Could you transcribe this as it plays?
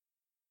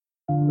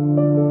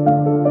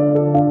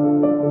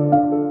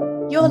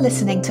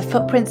listening to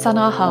Footprints on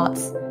Our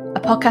Hearts, a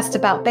podcast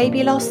about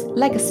baby loss,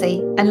 legacy,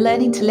 and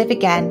learning to live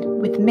again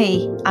with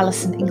me,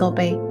 Alison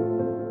Ingleby.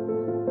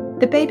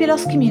 The baby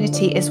loss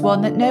community is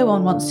one that no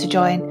one wants to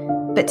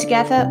join, but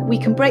together we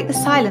can break the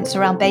silence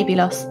around baby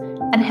loss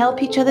and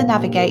help each other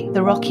navigate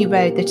the rocky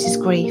road that is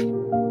grief.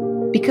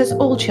 Because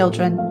all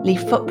children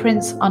leave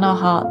footprints on our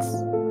hearts.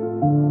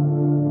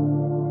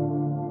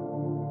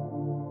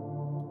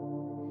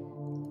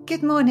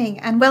 Good morning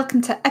and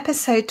welcome to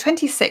episode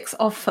 26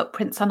 of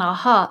Footprints on Our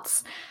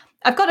Hearts.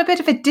 I've got a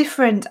bit of a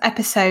different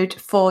episode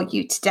for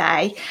you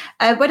today.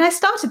 When I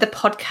started the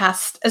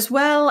podcast, as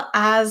well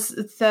as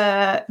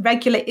the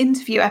regular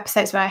interview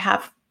episodes where I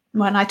have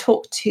when I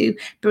talk to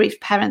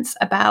bereaved parents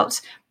about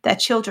their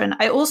children,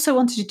 I also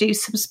wanted to do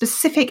some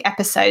specific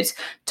episodes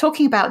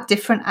talking about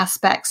different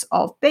aspects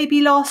of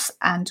baby loss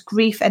and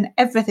grief and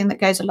everything that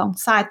goes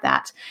alongside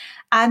that.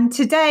 And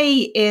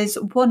today is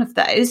one of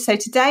those. So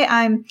today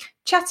I'm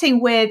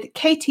chatting with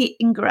Katie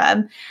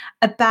Ingram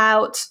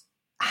about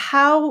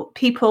how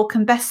people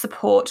can best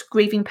support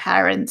grieving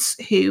parents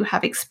who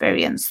have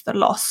experienced the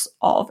loss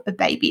of a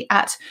baby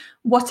at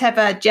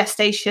whatever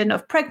gestation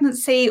of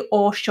pregnancy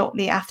or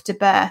shortly after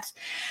birth.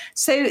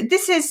 So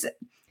this is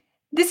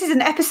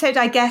an episode,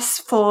 I guess,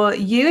 for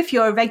you if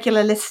you're a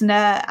regular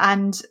listener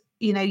and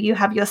you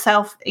have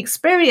yourself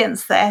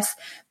experienced this,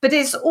 but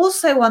it's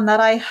also one that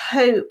I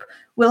hope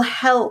will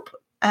help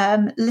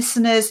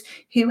listeners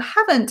who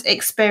haven't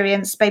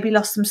experienced baby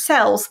loss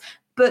themselves,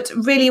 but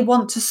really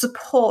want to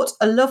support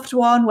a loved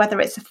one, whether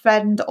it's a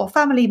friend or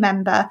family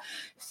member,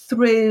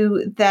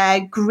 through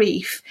their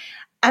grief.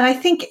 And I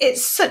think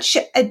it's such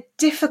a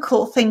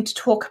difficult thing to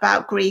talk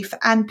about grief,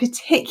 and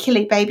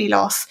particularly baby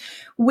loss,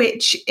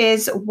 which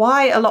is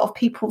why a lot of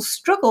people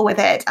struggle with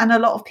it and a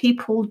lot of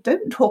people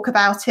don't talk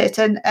about it.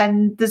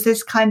 And there's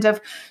this kind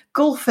of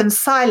gulf and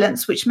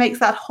silence, which makes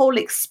that whole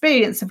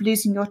experience of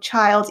losing your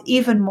child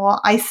even more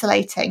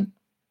isolating.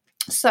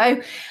 So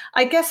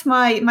I guess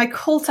my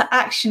call to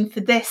action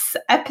for this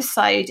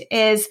episode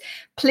is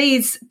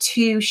please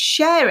to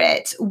share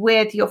it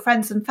with your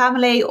friends and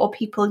family or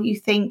people you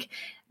think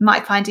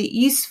might find it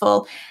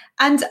useful.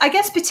 And I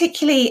guess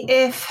particularly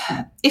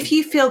if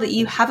you feel that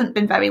you haven't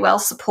been very well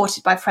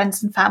supported by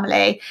friends and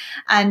family,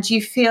 and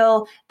you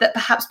feel that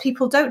perhaps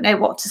people don't know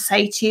what to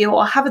say to you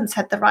or haven't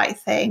said the right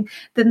thing,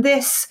 then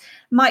this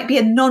might be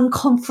a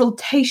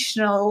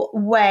non-confrontational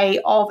way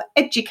of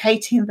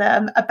educating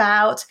them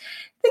about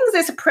things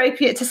it's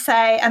appropriate to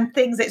say and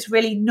things it's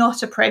really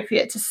not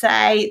appropriate to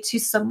say to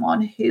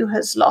someone who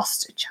has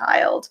lost a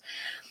child.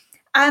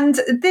 And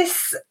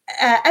this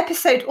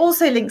episode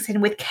also links in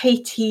with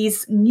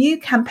Katie's new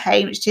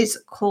campaign, which is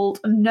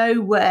called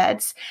No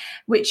Words,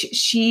 which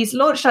she's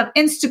launched on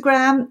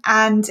Instagram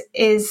and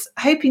is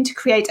hoping to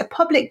create a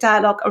public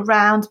dialogue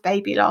around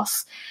baby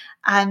loss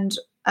and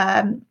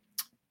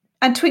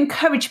to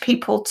encourage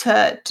people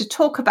to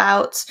talk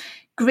about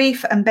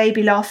grief and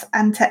baby loss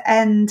and to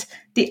end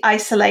the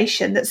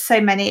isolation that so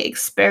many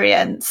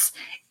experience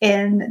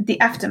in the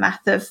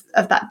aftermath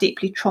of that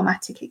deeply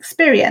traumatic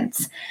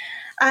experience.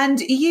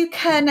 And you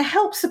can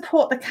help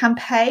support the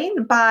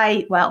campaign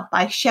by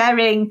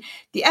sharing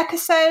the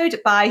episode,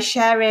 by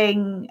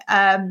sharing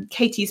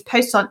Katie's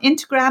posts on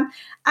Instagram.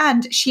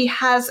 And she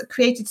has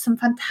created some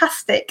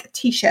fantastic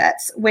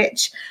T-shirts,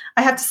 which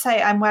I have to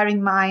say I'm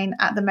wearing mine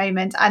at the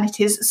moment. And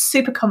it is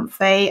super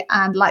comfy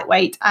and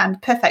lightweight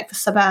and perfect for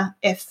summer,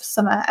 if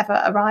summer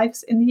ever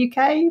arrives in the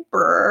UK.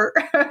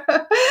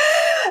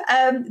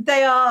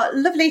 They are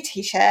lovely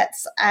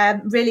T-shirts,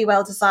 really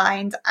well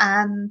designed,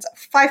 and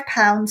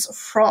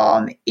 £5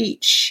 from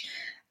each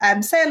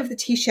sale of the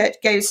T-shirt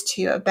goes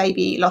to a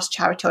baby loss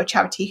charity or a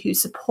charity who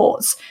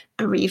supports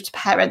bereaved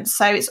parents.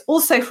 So it's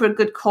also for a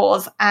good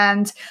cause,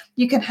 and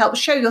you can help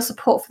show your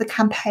support for the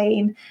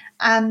campaign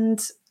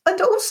and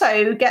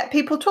also get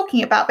people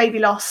talking about baby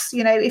loss.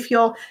 If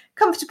you're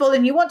comfortable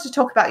and you want to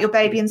talk about your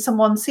baby and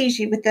someone sees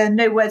you with the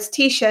No Words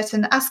T-shirt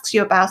and asks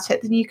you about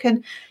it, then you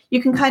can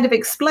kind of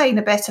explain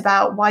a bit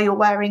about why you're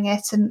wearing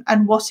it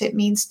and what it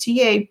means to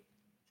you.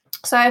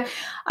 So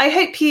I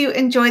hope you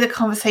enjoy the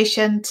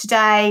conversation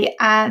today,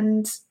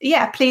 and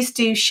please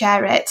do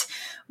share it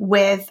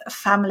with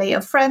family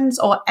or friends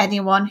or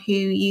anyone who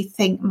you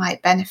think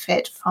might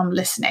benefit from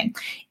listening.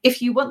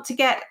 If you want to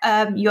get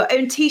your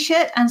own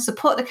T-shirt and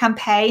support the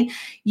campaign,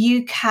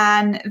 you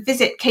can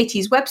visit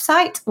Katie's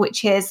website,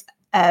 which is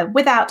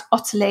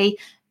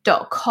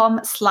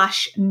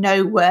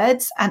withoutottilie.com/no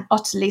words, and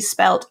Ottilie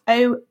spelled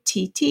Ottile,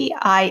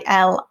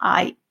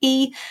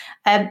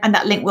 and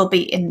that link will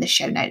be in the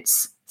show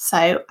notes.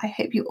 So I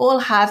hope you all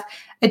have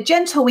a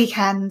gentle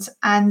weekend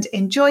and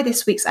enjoy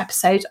this week's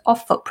episode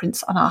of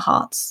Footprints on Our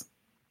Hearts.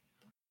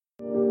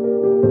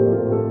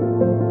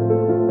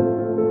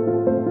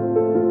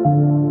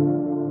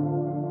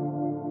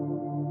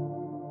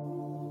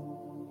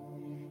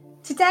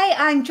 today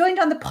I'm joined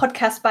on the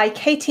podcast by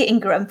Katie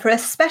Ingram for a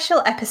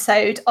special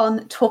episode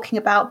on talking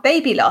about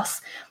baby loss.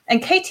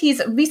 And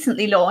Katie's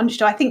recently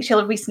launched, or I think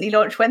she'll recently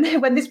launch when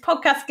this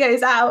podcast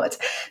goes out,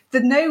 the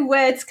No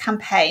Words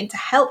campaign to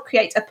help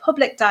create a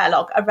public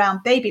dialogue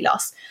around baby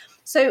loss.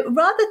 So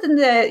rather than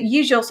the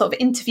usual sort of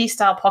interview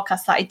style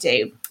podcast that I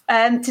do,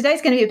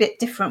 today's going to be a bit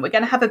different. We're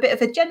going to have a bit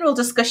of a general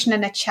discussion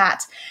and a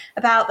chat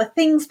about the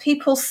things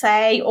people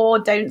say or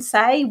don't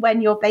say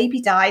when your baby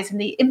dies and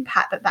the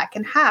impact that that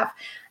can have.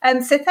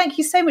 So thank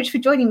you so much for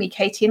joining me,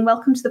 Katie, and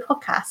welcome to the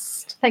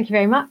podcast. Thank you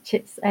very much.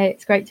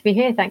 It's great to be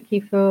here. Thank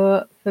you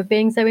for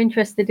being so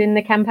interested in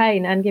the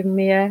campaign and giving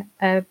me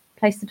a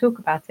place to talk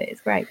about it.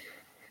 It's great.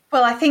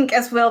 Well, I think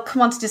as we'll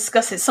come on to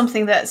discuss, it's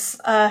something that's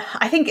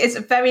I think is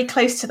very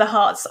close to the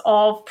hearts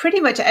of pretty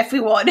much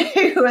everyone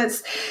who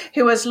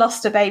has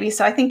lost a baby.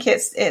 So I think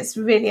it's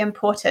really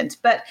important.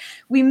 But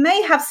we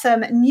may have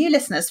some new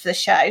listeners for the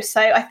show.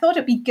 So I thought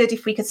it'd be good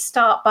if we could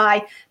start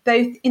by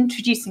both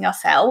introducing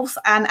ourselves.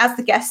 And as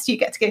the guest, you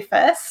get to go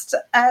first.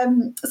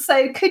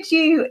 So could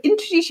you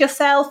introduce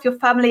yourself, your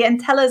family,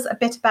 and tell us a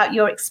bit about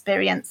your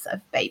experience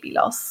of baby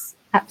loss?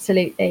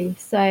 Absolutely.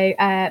 So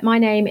my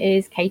name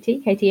is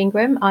Katie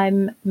Ingram.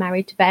 I'm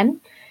married to Ben.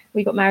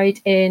 We got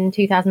married in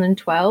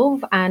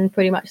 2012 and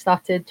pretty much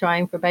started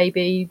trying for a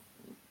baby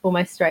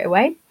almost straight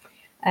away.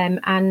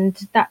 And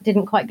that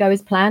didn't quite go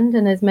as planned.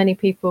 And as many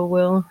people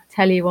will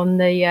tell you on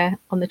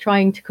the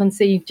trying to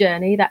conceive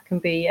journey, that can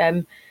be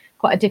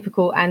quite a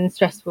difficult and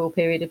stressful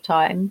period of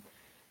time.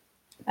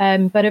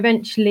 But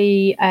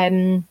eventually,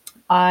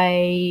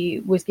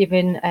 I was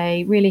given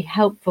a really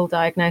helpful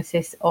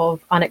diagnosis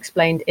of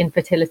unexplained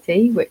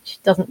infertility, which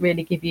doesn't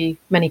really give you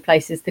many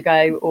places to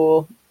go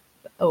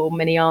or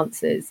many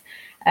answers.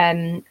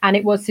 And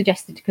it was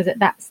suggested because at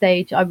that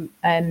stage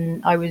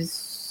I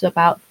was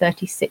about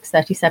 36,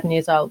 37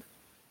 years old.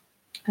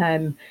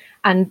 And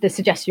the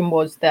suggestion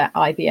was that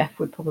IVF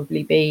would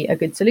probably be a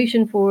good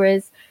solution for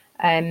us.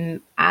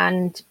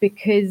 And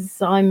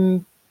because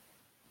I'm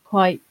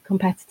quite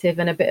competitive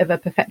and a bit of a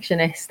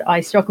perfectionist,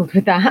 I struggled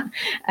with that,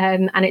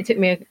 and it took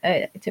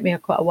me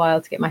quite a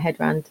while to get my head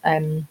around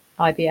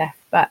IVF.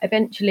 But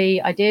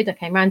eventually, I did. I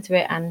came around to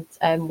it,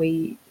 and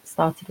we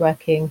started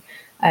working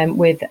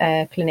with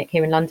a clinic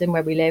here in London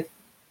where we live,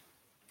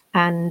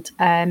 and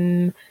a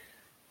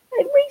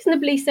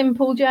reasonably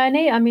simple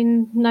journey. I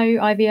mean, no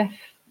IVF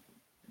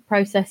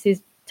process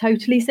is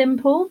totally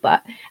simple,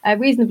 but a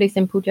reasonably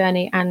simple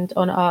journey. And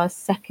on our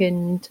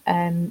second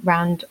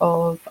round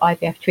of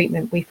IVF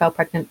treatment, we fell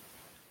pregnant.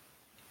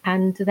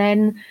 And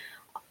then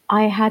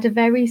I had a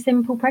very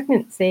simple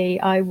pregnancy.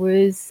 I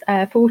was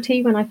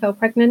 40 when I fell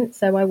pregnant,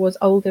 so I was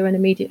older and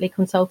immediately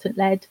consultant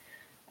led.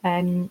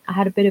 I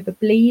had a bit of a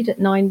bleed at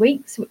 9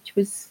 weeks, which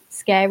was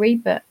scary,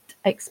 but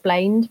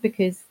explained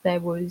because there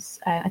was,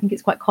 I think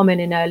it's quite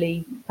common in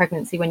early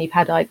pregnancy when you've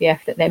had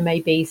IVF that there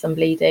may be some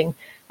bleeding.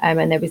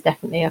 And there was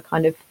definitely a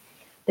kind of,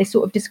 they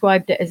sort of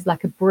described it as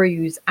like a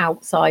bruise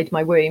outside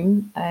my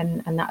womb,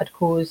 and that had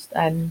caused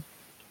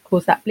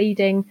that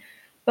bleeding.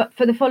 But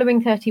for the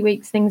following 30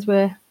 weeks, things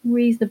were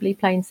reasonably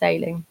plain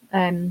sailing.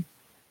 And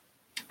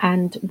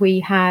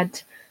we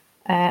had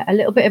a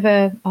little bit of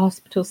a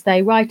hospital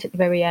stay right at the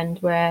very end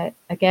where,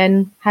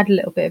 again, had a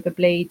little bit of a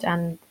bleed,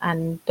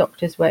 and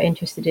doctors were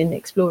interested in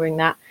exploring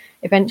that.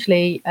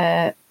 Eventually,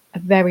 a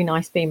very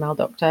nice female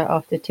doctor,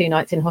 after 2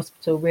 nights in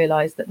hospital,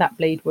 realised that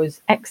bleed was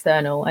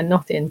external and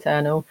not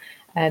internal.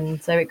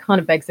 So it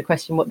kind of begs the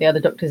question what the other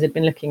doctors had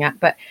been looking at.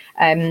 But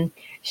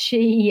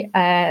she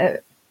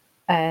said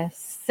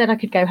I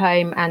could go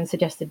home and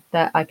suggested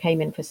that I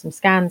came in for some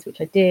scans, which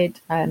I did.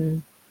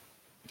 And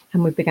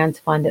we began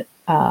to find that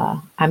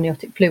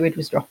amniotic fluid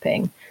was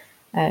dropping.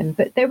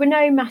 But there were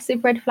no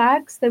massive red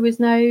flags. There was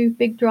no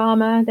big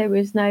drama. There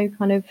was no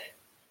kind of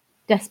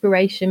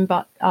desperation,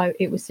 but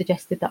it was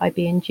suggested that I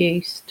be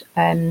induced,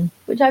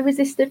 which I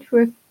resisted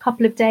for a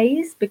couple of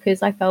days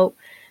because I felt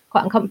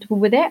quite uncomfortable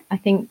with it. I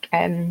think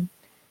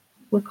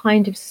we're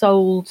kind of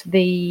sold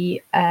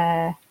the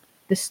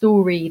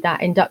story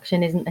that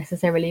induction isn't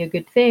necessarily a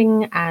good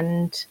thing,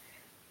 and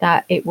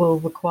that it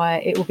will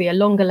be a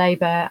longer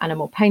labour and a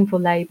more painful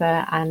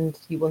labour, and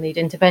you will need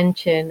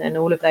intervention and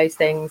all of those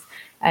things.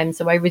 And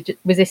so I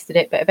resisted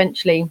it, but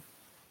eventually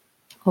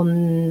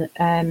on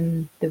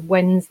the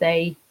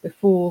Wednesday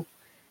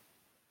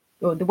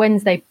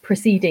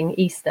preceding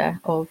Easter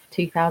of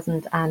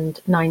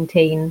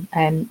 2019,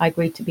 I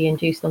agreed to be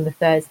induced on the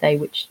Thursday,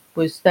 which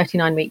was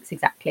 39 weeks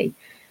exactly.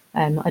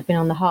 I'd been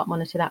on the heart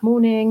monitor that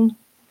morning,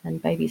 and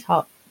baby's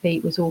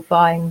heartbeat was all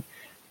fine.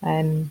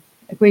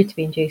 Agreed to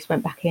be induced,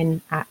 went back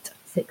in at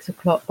 6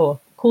 o'clock, or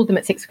called them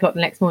at 6 o'clock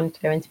the next morning to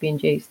go in to be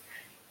induced.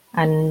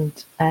 And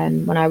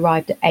when I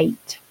arrived at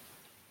 8,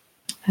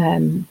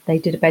 they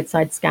did a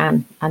bedside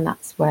scan, and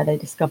that's where they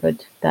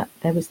discovered that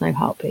there was no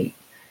heartbeat.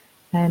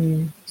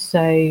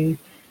 So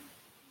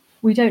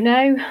we don't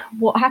know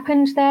what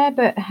happened there,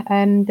 but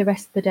the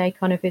rest of the day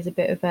kind of is a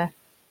bit of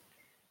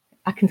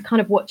I can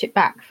kind of watch it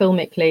back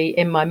filmically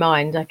in my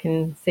mind. I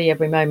can see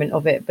every moment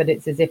of it, but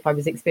it's as if I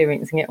was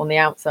experiencing it on the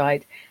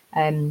outside.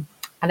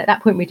 And at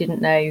that point, we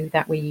didn't know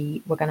that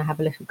we were going to have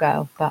a little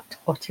girl, but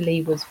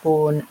Ottilie was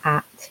born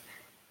at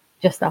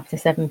just after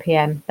 7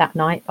 p.m. that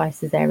night by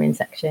caesarean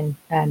section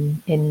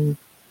in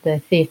the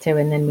theatre.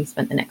 And then we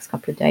spent the next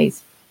couple of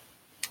days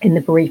in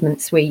the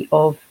bereavement suite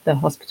of the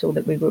hospital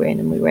that we were in,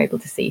 and we were able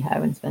to see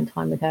her and spend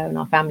time with her, and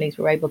our families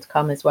were able to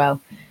come as well,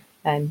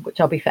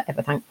 which I'll be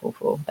forever thankful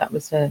for. That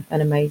was an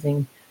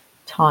amazing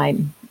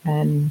time.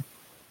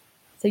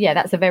 So yeah,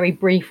 that's a very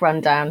brief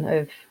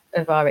rundown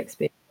of our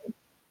experience.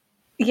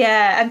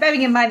 Yeah, and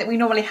bearing in mind that we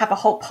normally have a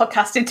whole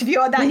podcast interview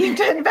on that, you've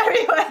done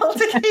very well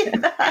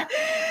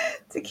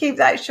to keep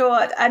that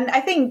short. And I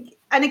think,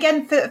 and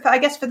again, for I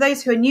guess for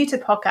those who are new to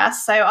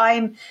podcasts, so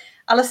I'm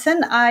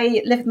Alison.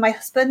 I live with my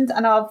husband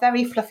and our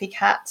very fluffy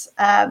cat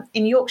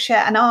in Yorkshire.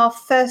 And our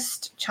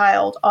first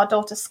child, our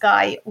daughter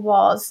Sky,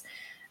 was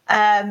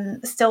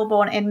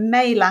stillborn in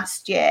May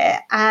last year.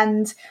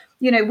 And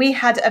we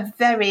had a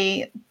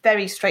very,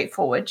 very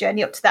straightforward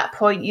journey up to that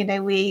point.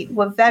 We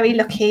were very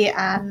lucky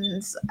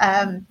and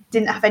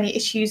didn't have any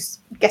issues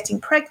getting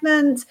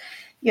pregnant.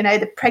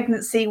 The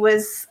pregnancy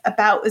was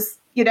about as,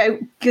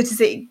 good as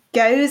it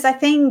goes, I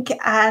think.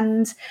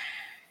 And,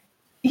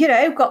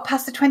 got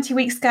past the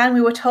 20-week scan.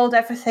 We were told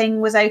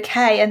everything was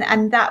okay.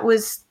 And that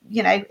was,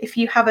 if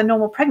you have a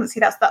normal pregnancy,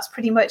 that's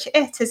pretty much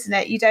it, isn't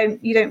it? You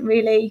don't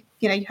really,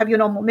 you have your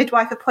normal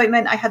midwife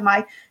appointment. I had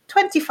my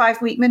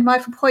 25-week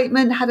midwife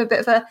appointment, had a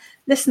bit of a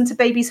listen to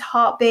baby's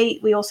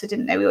heartbeat. We also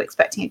didn't know we were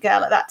expecting a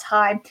girl at that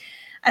time.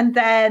 And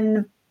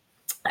then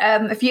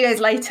a few days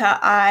later,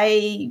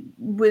 I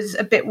was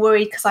a bit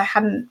worried because I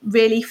hadn't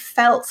really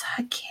felt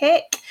her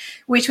kick,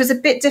 which was a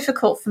bit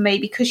difficult for me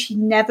because she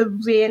never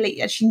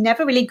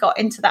really got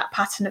into that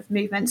pattern of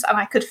movements, and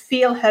I could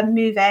feel her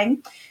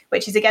moving,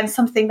 which is again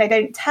something they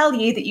don't tell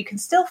you, that you can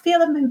still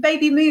feel a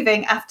baby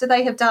moving after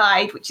they have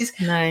died, which is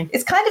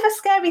It's kind of a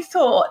scary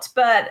thought,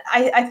 but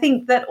I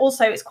think that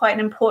also it's quite an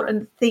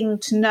important thing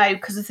to know,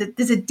 because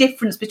there's a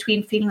difference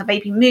between feeling the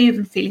baby move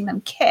and feeling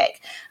them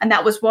kick, and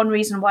that was one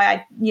reason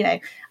why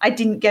I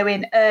didn't go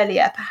in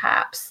earlier,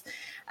 perhaps.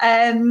 So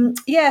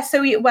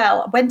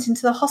I went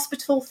into the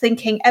hospital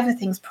thinking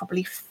everything's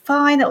probably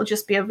fine. It'll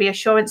just be a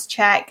reassurance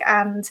check.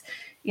 And,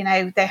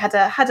 they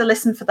had a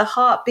listen for the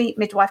heartbeat.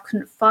 Midwife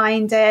couldn't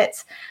find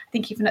it. I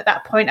think even at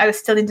that point, I was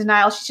still in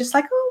denial. She's just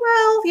like,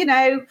 oh,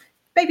 well,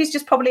 baby's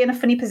just probably in a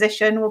funny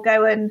position. We'll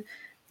go and,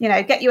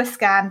 get you a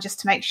scan just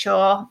to make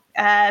sure.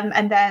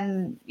 And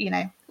then,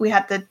 we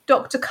had the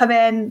doctor come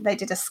in. They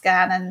did a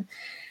scan,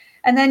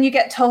 and then you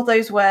get told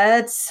those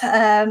words,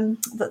 that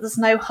there's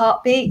no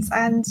heartbeat,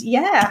 and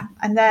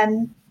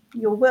then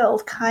your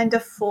world kind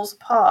of falls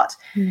apart.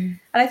 And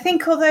I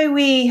think although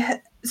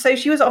so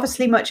she was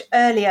obviously much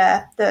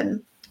earlier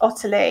than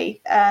Ottilie.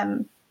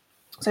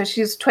 So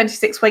she was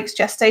 26 weeks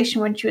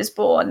gestation when she was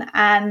born.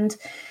 And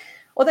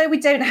although we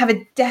don't have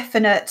a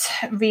definite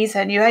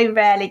reason, you very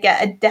rarely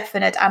get a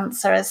definite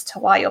answer as to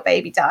why your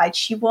baby died,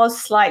 she was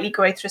slightly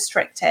growth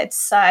restricted.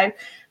 So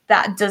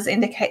that does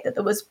indicate that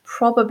there was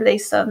probably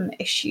some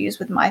issues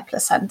with my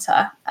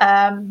placenta.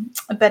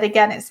 But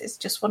again, it's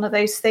just one of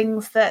those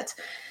things that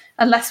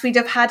unless we'd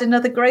have had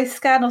another growth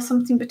scan or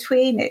something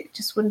between, it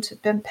just wouldn't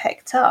have been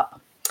picked up.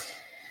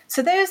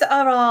 So those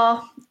are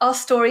our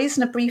stories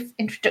and a brief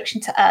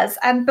introduction to us.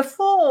 And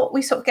before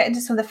we sort of get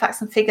into some of the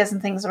facts and figures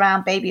and things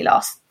around baby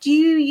loss, do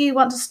you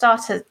want to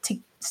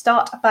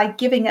start by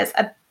giving us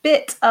a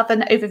bit of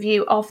an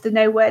overview of the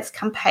No Words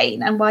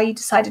campaign and why you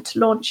decided to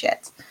launch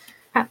it?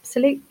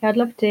 Absolutely, I'd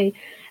love to.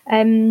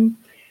 I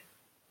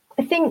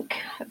think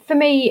for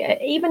me,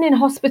 even in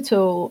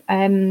hospital,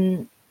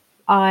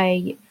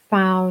 I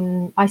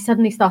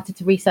suddenly started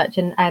to research,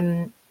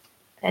 and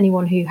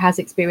anyone who has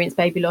experienced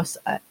baby loss,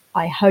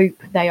 I hope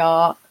they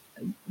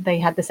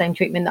had the same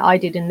treatment that I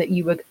did, in that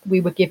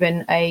we were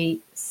given a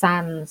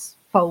SANS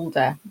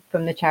folder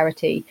from the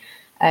charity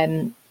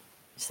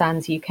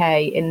SANS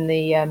UK in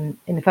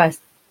the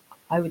first,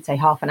 I would say,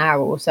 half an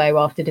hour or so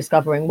after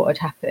discovering what had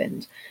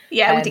happened.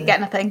 Yeah, we didn't get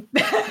nothing.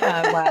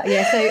 Well,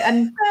 yeah. So,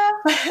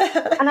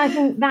 and I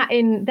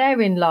think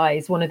therein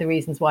lies one of the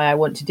reasons why I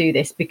want to do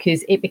this,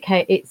 because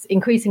it's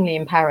increasingly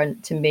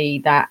apparent to me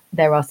that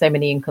there are so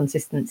many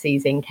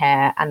inconsistencies in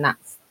care, and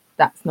that's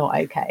not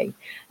okay.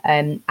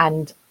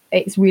 And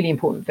it's really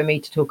important for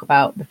me to talk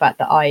about the fact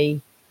that I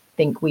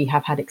think we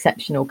have had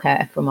exceptional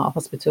care from our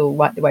hospital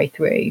right the way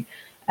through,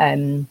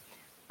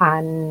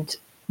 and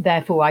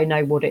therefore I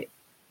know what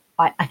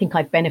I think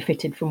I've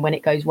benefited from when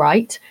it goes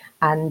right,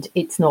 and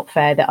it's not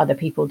fair that other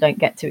people don't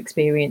get to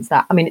experience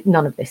that. I mean,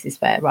 none of this is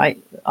fair, right?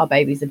 Our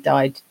babies have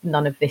died.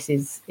 None of this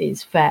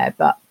is fair.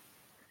 But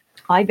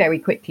I very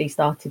quickly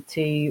started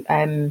to,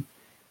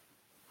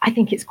 I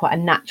think it's quite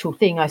a natural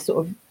thing. I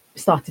sort of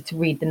started to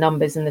read the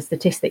numbers and the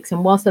statistics.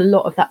 And whilst a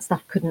lot of that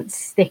stuff couldn't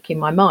stick in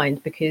my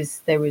mind because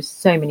there was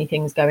so many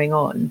things going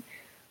on,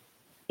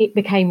 it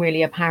became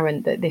really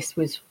apparent that this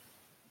was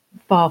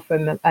far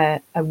from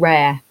a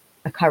rare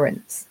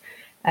occurrence.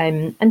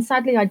 And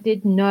sadly, I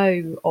did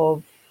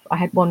know I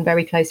had one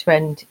very close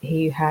friend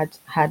who had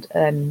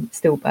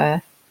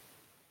stillbirth,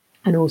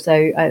 and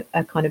also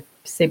a kind of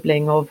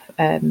sibling of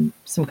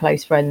some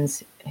close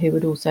friends who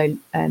had also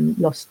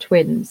lost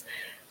twins.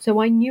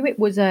 So I knew it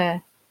was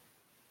a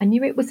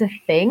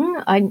thing.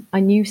 I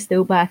knew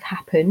stillbirth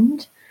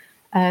happened.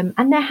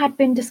 And there had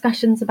been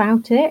discussions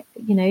about it.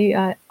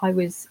 I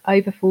was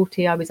over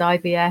 40. I was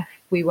IVF.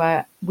 We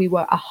were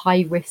a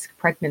high risk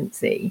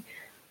pregnancy,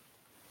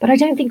 but I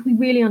don't think we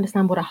really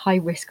understand what a high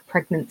risk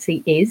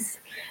pregnancy is.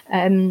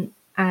 And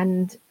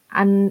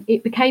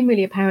it became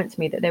really apparent to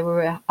me that there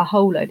were a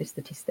whole load of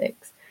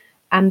statistics,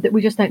 and that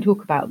we just don't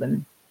talk about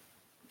them.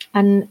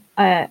 And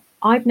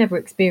I've never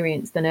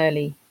experienced an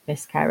early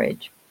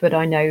miscarriage, but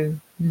I know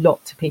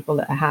lots of people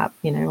that have.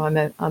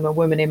 I'm a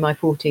woman in my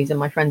 40s, and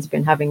my friends have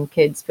been having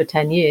kids for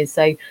 10 years,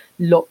 so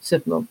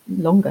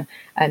longer.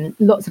 And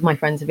lots of my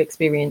friends have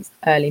experienced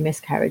early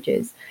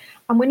miscarriages.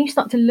 And when you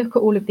start to look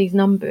at all of these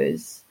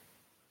numbers,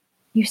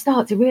 you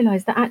start to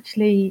realize that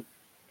actually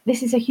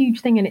this is a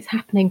huge thing and it's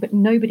happening, but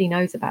nobody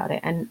knows about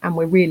it, and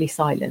we're really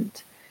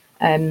silent.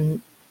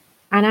 And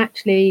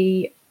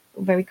actually,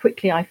 very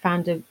quickly, I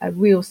found a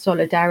real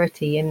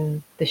solidarity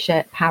in the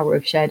shared power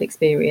of shared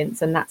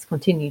experience, and that's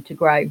continued to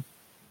grow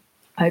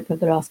over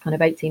the last kind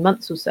of 18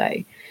 months or so.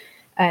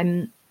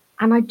 And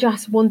I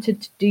just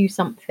wanted to do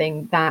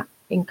something that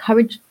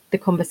encouraged the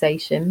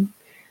conversation,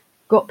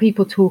 got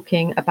people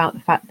talking about the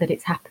fact that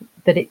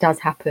it does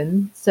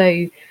happen.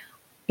 So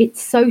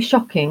it's so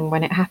shocking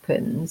when it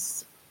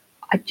happens.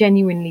 I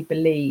genuinely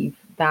believe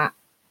that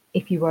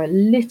if you were a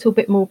little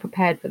bit more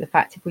prepared for the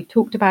fact, if we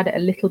talked about it a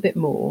little bit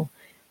more,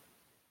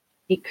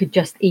 it could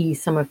just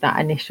ease some of that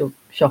initial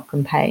shock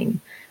and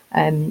pain.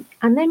 And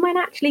then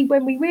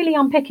when we really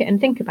unpick it and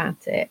think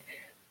about it,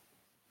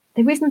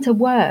 there isn't a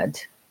word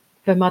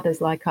for mothers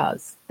like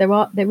us.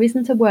 There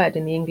isn't a word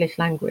in the English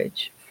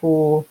language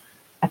for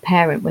a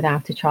parent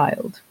without a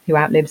child who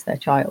outlives their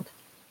child.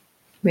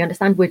 We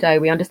understand widow,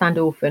 we understand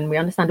orphan, we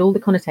understand all the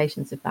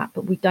connotations of that,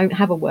 but we don't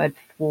have a word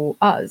for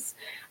us.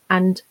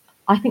 And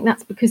I think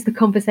that's because the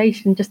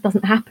conversation just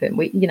doesn't happen.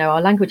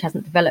 Our language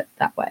hasn't developed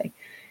that way,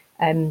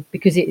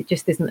 because it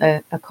just isn't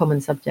a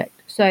common subject.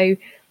 So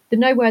the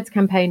No Words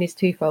campaign is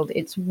twofold.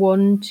 It's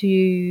one,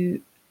 to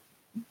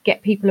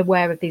get people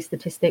aware of these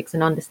statistics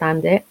and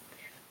understand it,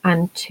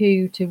 and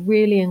two, to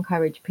really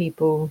encourage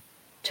people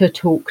to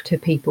talk to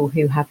people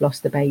who have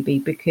lost a baby,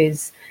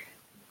 because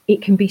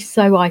it can be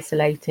so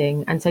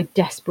isolating and so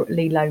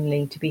desperately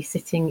lonely to be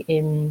sitting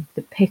in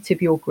the pit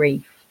of your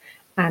grief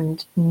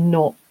and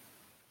not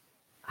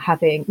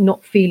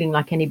feeling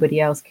like anybody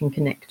else can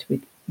connect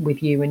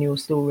with you and your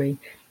story.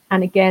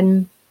 And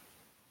again,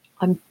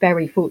 I'm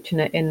very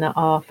fortunate in that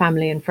our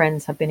family and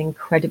friends have been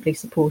incredibly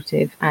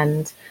supportive,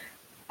 and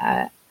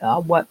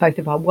both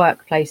of our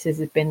workplaces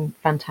have been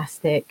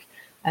fantastic.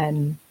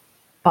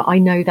 But I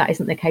know that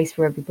isn't the case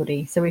for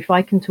everybody. So if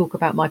I can talk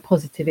about my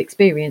positive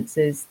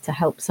experiences to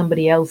help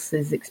somebody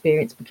else's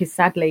experience, because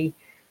sadly,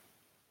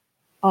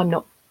 I'm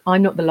not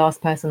the last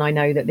person I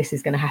know that this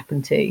is going to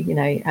happen to,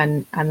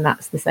 and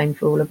that's the same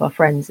for all of our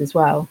friends as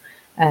well.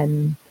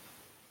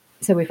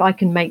 So if I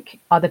can make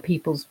other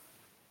people's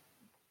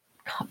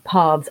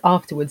paths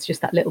afterwards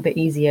just that little bit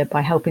easier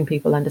by helping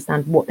people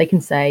understand what they can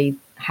say,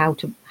 how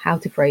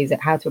to phrase it,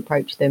 how to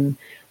approach them,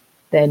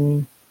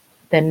 then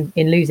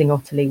in Losing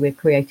Ottilie, we're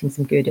creating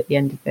some good at the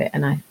end of it.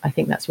 And I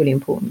think that's really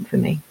important for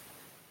me.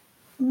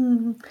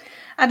 And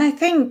I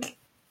think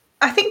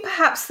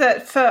perhaps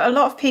that for a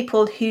lot of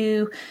people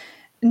who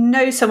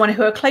know someone,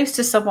 who are close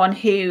to someone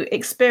who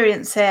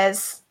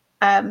experiences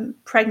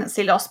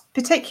pregnancy loss,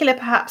 particularly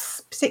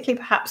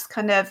perhaps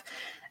kind of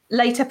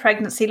later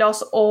pregnancy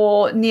loss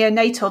or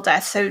neonatal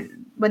death, so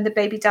when the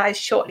baby dies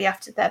shortly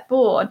after they're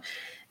born,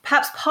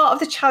 perhaps part of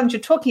the challenge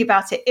of talking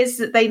about it is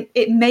that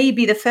it may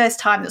be the first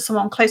time that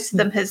someone close to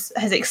them has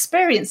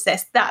experienced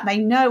this that they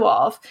know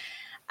of.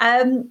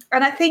 And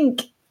I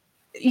think,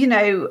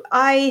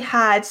 I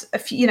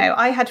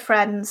had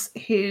friends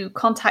who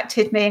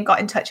contacted me and got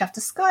in touch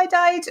after Sky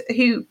died,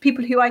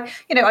 people who I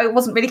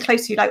wasn't really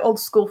close to, like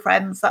old school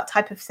friends, that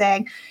type of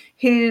thing,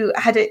 who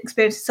had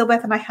experienced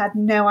stillbirth, and I had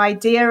no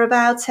idea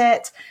about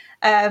it.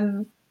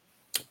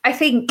 I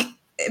think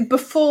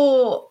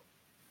before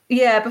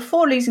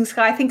losing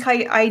Sky, I think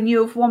I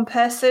knew of one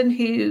person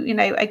who,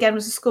 again,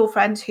 was a school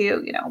friend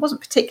who, I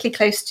wasn't particularly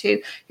close to,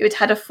 who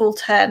had a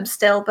full-term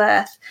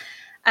stillbirth.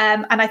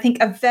 And I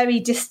think a very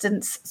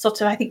distant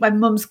I think my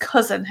mum's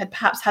cousin had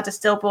perhaps had a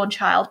stillborn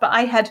child, but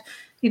I had,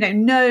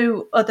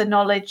 no other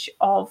knowledge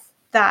of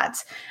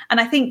that. And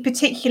I think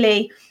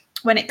particularly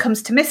when it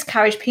comes to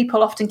miscarriage,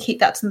 people often keep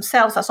that to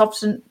themselves. That's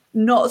often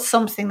not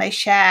something they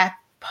share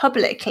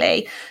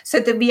publicly. So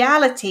the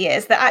reality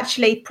is that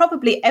actually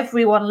probably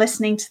everyone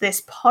listening to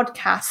this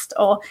podcast,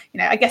 or,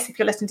 I guess if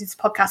you're listening to this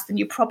podcast, then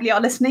you probably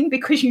are listening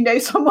because you know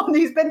someone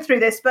who's been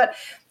through this, but,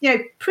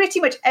 pretty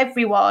much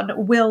everyone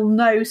will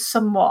know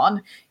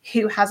someone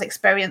who has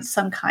experienced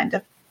some kind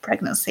of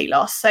pregnancy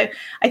loss. So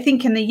I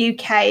think in the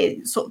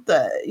UK, sort of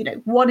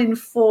the, 1 in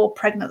 4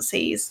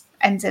 pregnancies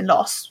ends in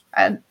loss,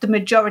 and the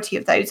majority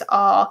of those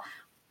are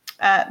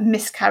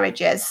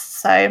miscarriages,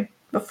 so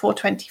before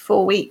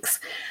 24 weeks.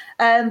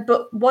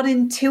 but 1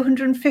 in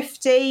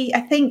 250, I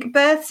think,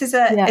 births is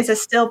a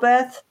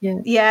stillbirth.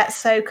 Yeah,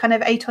 so kind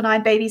of 8 or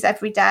 9 babies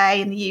every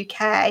day in the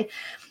UK,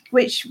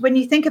 which, when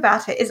you think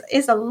about it,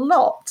 is a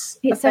lot.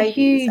 It's a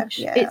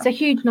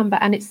huge number,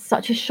 and it's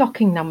such a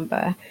shocking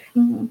number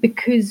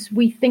because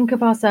we think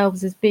of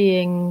ourselves as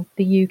being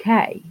the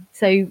UK.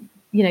 So,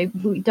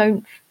 we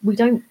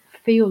don't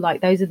feel like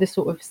those are the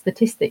sort of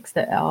statistics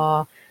that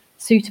are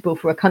suitable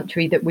for a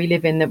country that we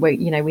live in, that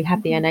we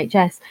have the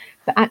NHS,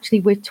 but actually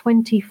we're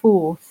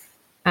 24th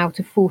out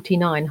of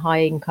 49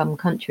 high income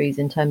countries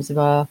in terms of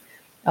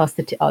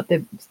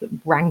the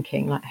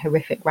ranking, like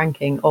horrific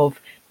ranking of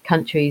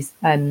countries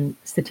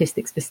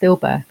statistics for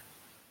stillbirth.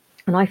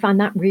 And I find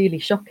that really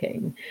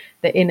shocking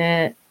that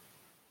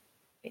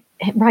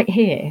right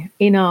here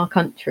in our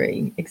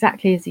country,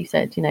 exactly as you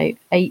said,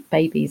 8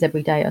 babies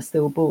every day are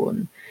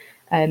stillborn.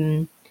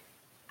 And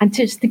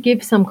just to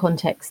give some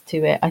context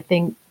to it, I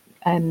think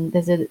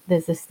there's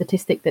a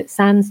statistic that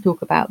SANS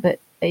talk about, that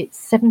it's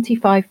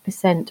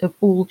 75% of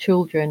all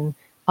children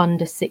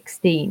under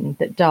 16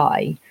 that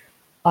die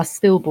are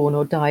stillborn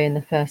or die in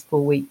the first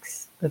 4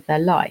 weeks of their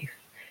life.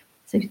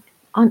 So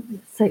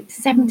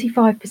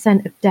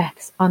 75% of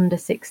deaths under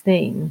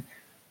 16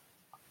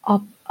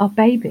 are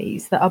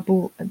babies that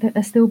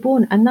are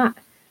stillborn, and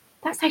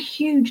that's a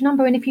huge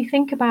number. And if you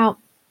think about,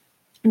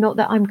 not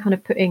that I'm kind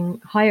of putting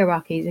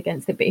hierarchies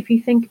against it, but if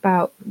you think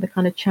about the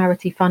kind of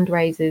charity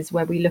fundraisers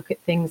where we look at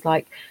things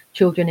like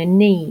Children in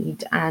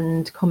Need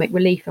and Comic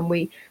Relief, and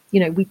we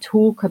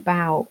talk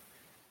about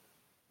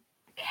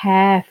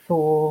care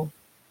for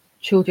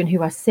children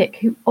who are sick,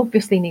 who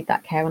obviously need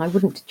that care, and I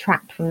wouldn't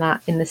detract from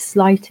that in the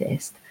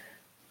slightest,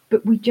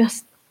 but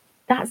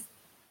that's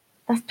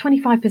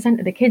 25%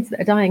 of the kids that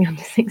are dying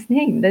under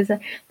 16. There's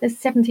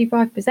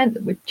 75%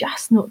 that we're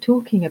just not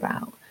talking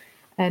about.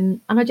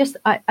 And I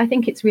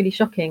think it's really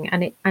shocking,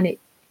 and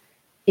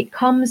it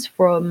comes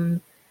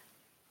from,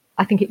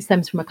 I think it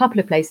stems from a couple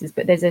of places,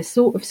 but there's a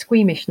sort of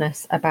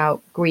squeamishness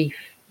about grief,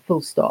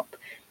 full stop,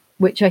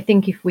 which I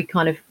think if we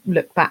kind of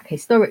look back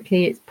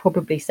historically, it's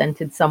probably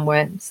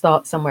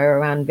starts somewhere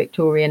around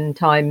Victorian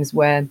times,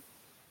 where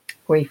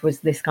grief was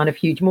this kind of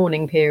huge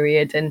mourning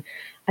period, and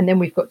then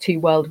we've got 2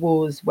 world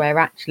wars where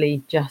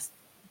actually just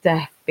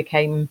death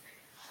became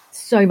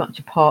so much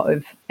a part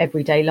of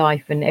everyday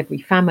life and every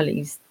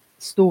family's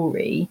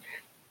story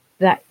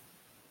that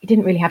you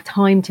didn't really have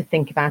time to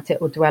think about it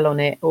or dwell on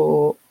it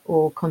or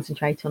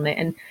concentrate on it.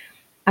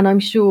 And I'm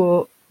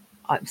sure,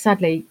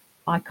 sadly,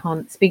 I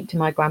can't speak to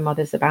my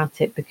grandmothers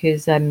about it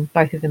because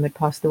both of them had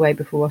passed away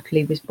before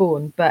Ottilie was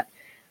born. But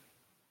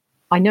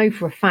I know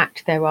for a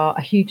fact there are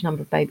a huge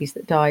number of babies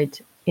that died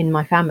in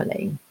my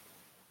family.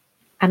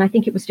 And I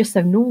think it was just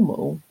so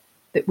normal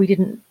that we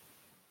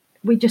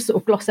just sort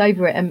of gloss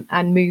over it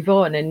and move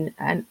on.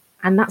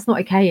 And that's not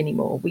okay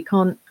anymore. We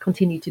can't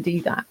continue to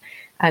do that.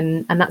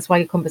 And that's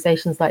why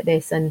conversations like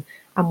this and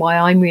why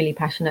I'm really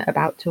passionate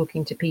about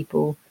talking to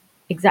people,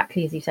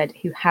 exactly as you said,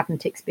 who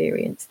haven't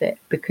experienced it,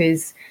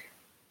 because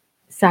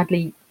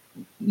sadly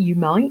you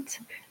might,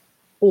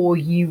 or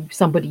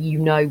somebody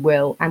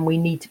will, and we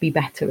need to be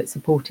better at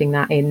supporting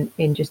that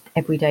in just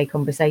everyday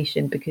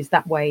conversation, because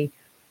that way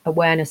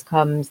awareness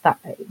comes, that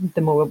the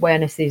more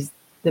awareness is,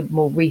 the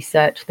more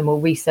research,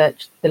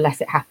 the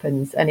less it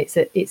happens. And it's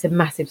a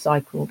massive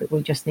cycle that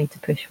we just need to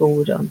push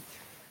forward on.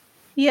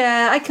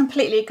 Yeah, I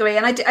completely agree.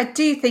 And I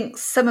do think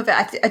some of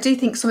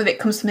it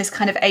comes from this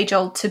kind of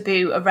age-old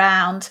taboo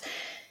around,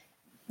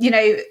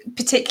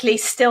 particularly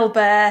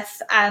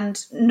stillbirth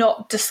and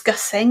not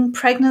discussing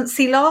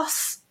pregnancy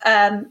loss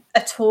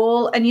at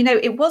all. And,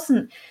 it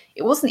wasn't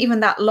even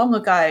that long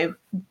ago,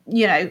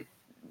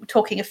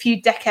 talking a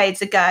few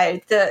decades ago,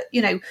 that,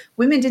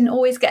 women didn't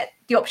always get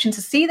the option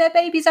to see their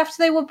babies after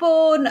they were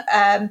born.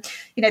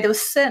 There was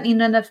certainly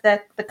none of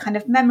the kind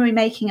of memory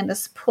making and the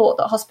support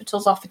that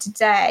hospitals offer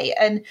today.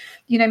 And,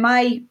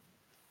 my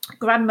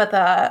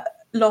grandmother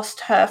lost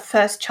her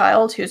first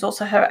child, who was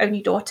also her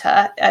only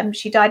daughter.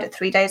 She died at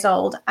 3 days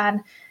old.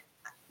 And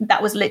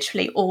that is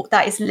literally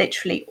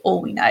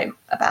all we know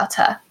about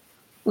her.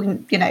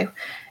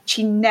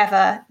 She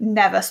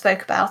never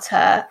spoke about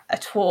her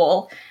at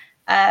all.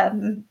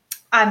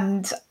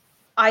 And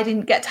I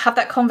didn't get to have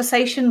that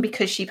conversation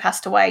because she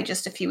passed away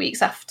just a few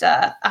weeks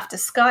after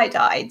Sky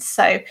died.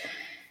 So,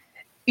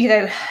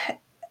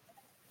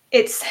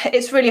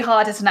 it's really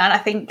hard, isn't it? And I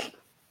think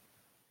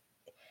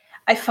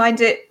I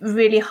find it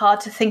really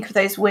hard to think of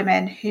those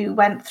women who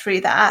went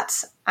through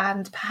that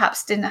and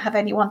perhaps didn't have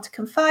anyone to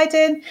confide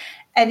in,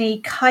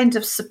 any kind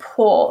of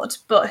support,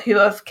 but who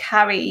have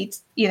carried,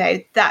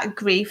 that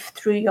grief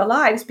through your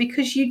lives,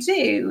 because you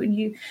do,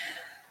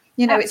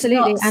 and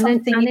absolutely. It's not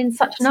and in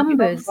such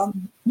numbers.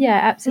 Yeah,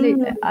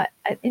 absolutely.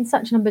 In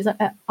such numbers,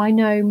 I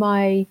know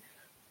my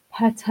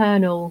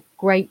paternal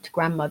great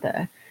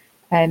grandmother.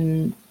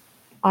 There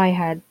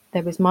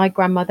was my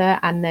grandmother,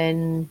 and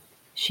then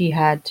she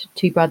had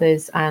 2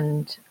 brothers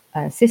and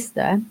a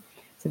sister,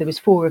 so there was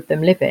 4 of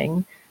them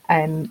living.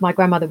 My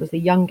grandmother was the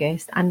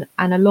youngest, and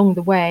along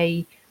the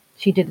way,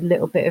 she did a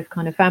little bit of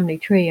kind of family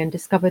tree and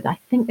discovered, I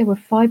think there were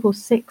 5 or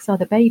 6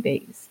 other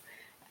babies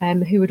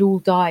who had all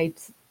died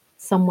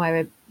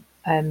somewhere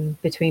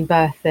between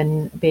birth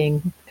and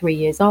being 3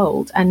 years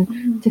old.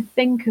 And to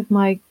think of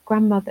my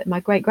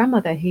great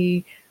grandmother,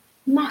 who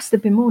must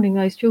have been mourning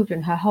those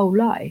children her whole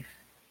life,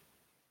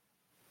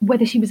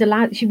 whether she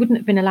wouldn't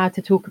have been allowed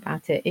to talk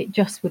about it. It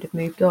just would have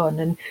moved on.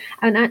 And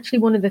actually,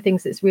 one of the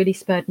things that's really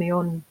spurred me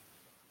on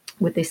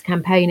with this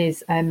campaign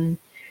is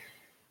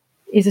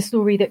a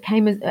story that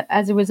came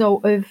as a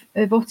result of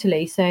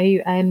Ottilie. So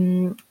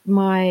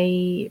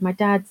my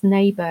dad's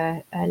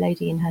neighbour, a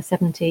lady in her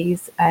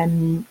 70s,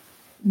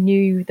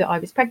 knew that I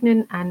was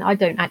pregnant, and I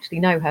don't actually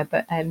know her,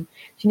 but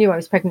she knew I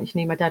was pregnant. She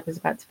knew my dad was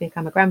about to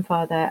become a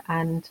grandfather,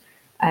 and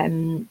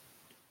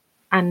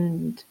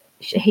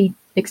he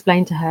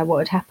explained to her what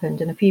had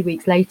happened. And a few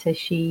weeks later,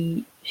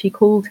 she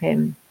called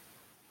him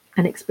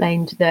and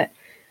explained that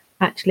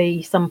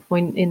actually some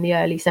point in the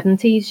early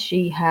 70s,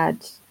 she had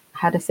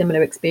a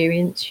similar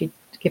experience. She'd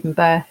given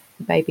birth,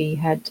 the baby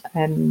had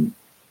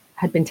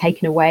been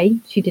taken away.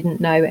 She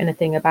didn't know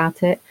anything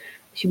about it.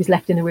 She was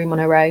left in a room on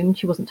her own.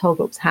 She wasn't told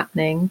what was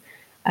happening.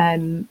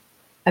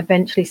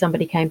 Eventually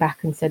somebody came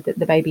back and said that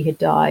the baby had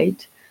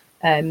died.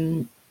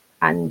 And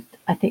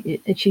I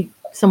think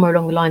somewhere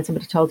along the line,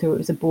 somebody told her it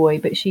was a boy,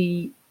 but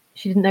she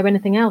didn't know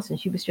anything else, and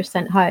she was just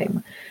sent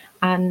home.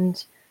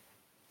 And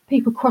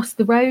people crossed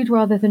the road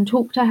rather than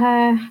talk to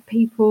her.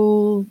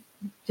 People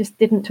just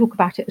didn't talk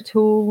about it at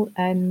all.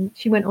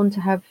 She went on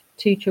to have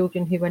 2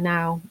 children who are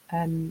now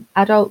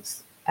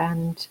adults,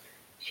 and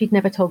she'd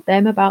never told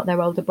them about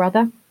their older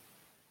brother.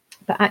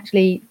 But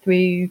actually,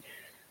 through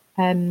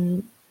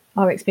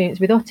our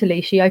experience with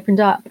Ottilie, she opened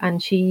up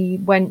and she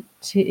went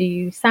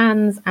to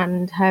SANS,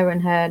 and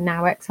her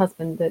now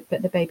ex-husband,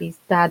 but the baby's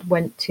dad,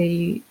 went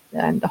to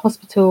the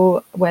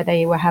hospital where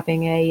they were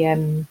having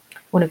a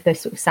one of the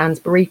sort of SANS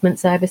bereavement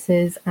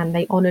services, and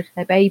they honoured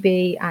their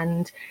baby,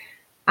 and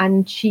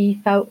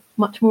she felt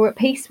much more at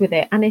peace with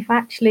it. And if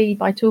actually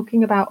by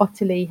talking about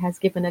Ottilie has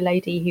given a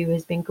lady who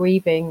has been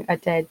grieving a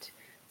dead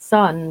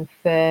son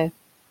for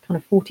kind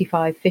of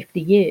 45,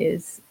 50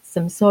 years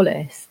some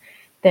solace,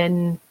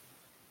 then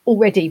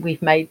already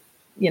we've made,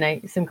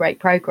 some great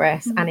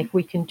progress. And if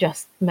we can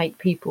just make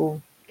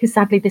people, because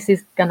sadly this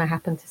is going to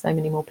happen to so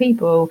many more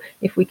people,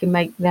 if we can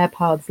make their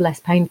paths less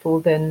painful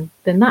than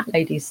that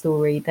lady's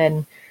story,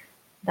 then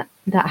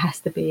that has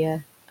to be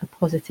a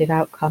positive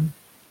outcome.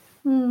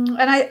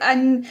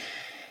 I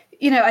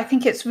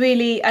think it's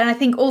really, and I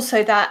think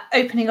also that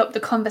opening up the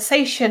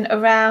conversation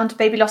around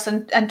baby loss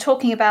and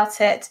talking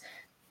about it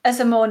as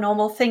a more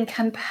normal thing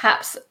can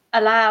perhaps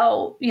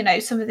allow,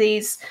 some of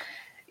these,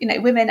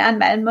 women and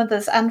men,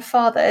 mothers and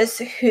fathers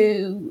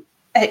who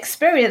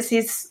experience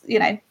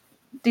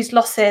these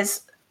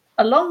losses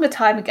a longer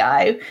time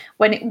ago,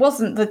 when it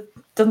wasn't the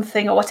done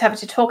thing or whatever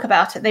to talk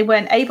about it, they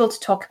weren't able to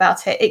talk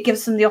about it. It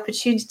gives them the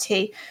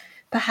opportunity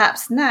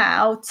perhaps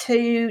now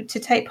to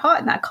take part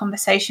in that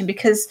conversation,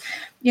 because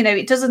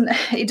it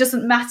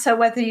doesn't matter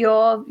whether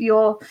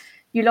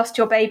you lost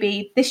your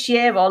baby this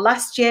year or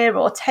last year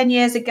or 10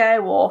 years ago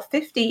or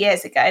 50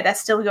 years ago. They're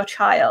still your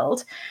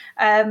child,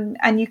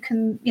 and you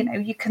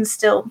can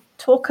still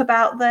talk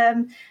about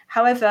them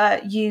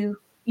however you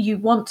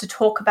want to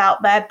talk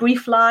about their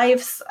brief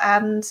lives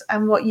and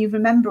what you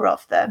remember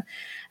of them.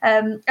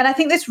 And I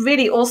think this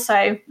really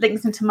also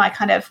links into my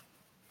kind of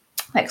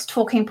next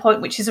talking point,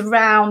 which is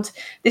around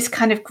this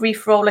kind of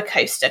grief roller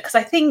coaster. Because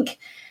I think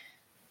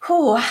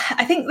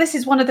this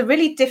is one of the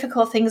really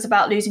difficult things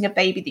about losing a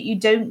baby that you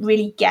don't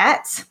really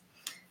get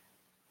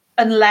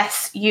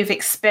unless you've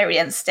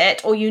experienced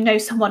it, or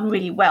someone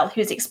really well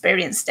who's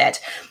experienced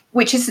it,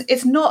 which is,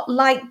 it's not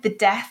like the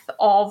death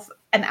of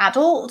an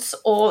adult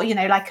or,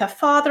 like a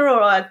father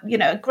or a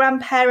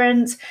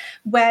grandparent,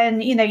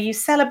 when, you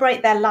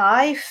celebrate their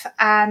life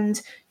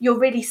and you're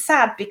really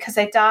sad because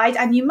they died,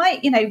 and you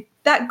might,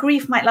 that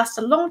grief might last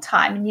a long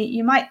time, and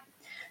you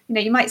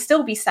might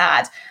still be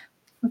sad,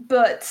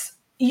 but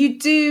you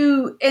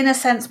do, in a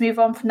sense, move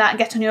on from that and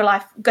get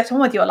on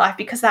with your life,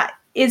 because that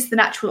is the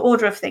natural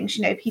order of things.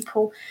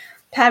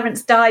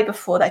 Parents die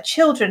before their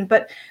children,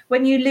 but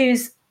when you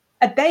lose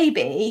a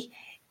baby,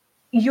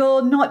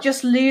 you're not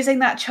just losing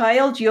that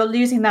child, you're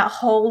losing that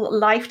whole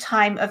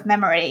lifetime of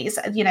memories.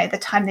 The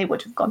time they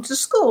would have gone to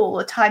school,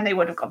 the time they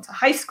would have gone to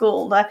high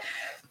school,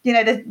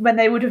 when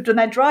they would have done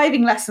their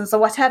driving lessons or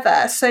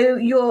whatever. So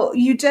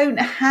you don't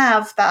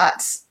have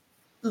that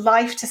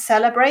life to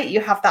celebrate,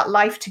 you have that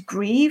life to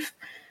grieve.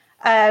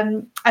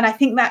 And I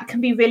think that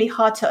can be really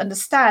hard to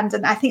understand.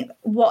 And I think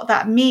what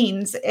that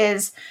means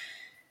is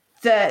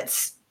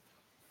that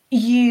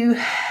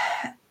you,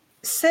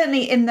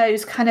 certainly in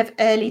those kind of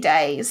early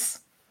days,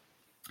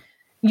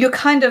 your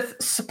kind of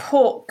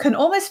support can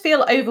almost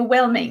feel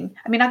overwhelming.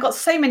 I mean, I got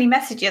so many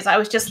messages, I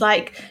was just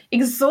like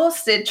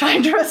exhausted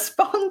trying to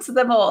respond to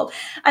them all.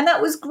 And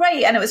that was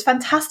great. And it was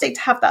fantastic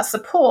to have that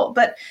support.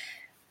 But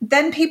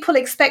then people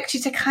expect you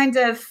to kind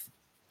of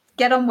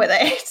get on with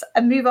it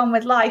and move on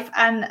with life.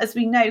 And as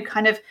we know,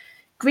 kind of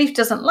grief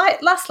doesn't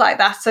last like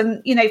that.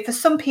 And, for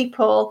some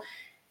people,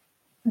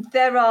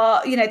 there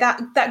are,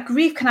 that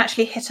grief can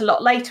actually hit a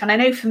lot later. And I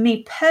know for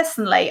me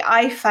personally,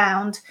 I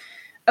found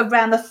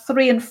around the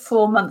 3 and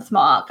 4 month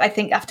mark, I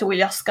think after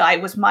we lost Sky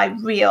was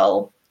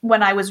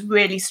when I was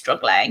really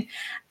struggling.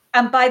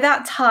 And by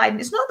that time,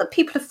 it's not that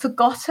people have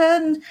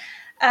forgotten,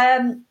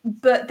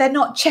 but they're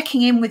not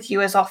checking in with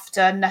you as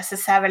often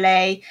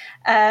necessarily.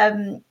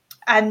 And,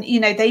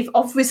 they've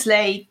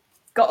obviously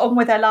got on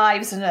with their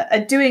lives and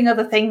are doing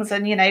other things.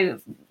 And,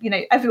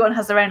 everyone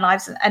has their own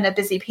lives and are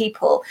busy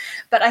people.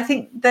 But I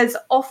think there's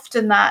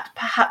often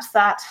perhaps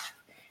that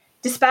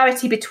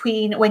disparity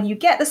between when you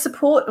get the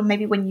support or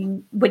maybe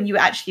when you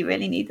actually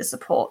really need the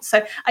support.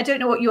 So I don't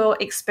know what your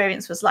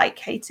experience was like,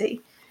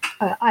 Katie.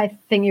 I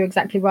think you're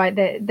exactly right.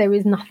 There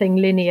is nothing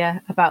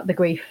linear about the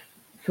grief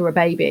for a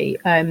baby.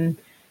 And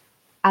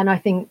I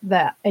think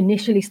that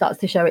initially starts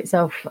to show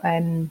itself.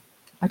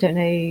 I don't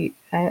know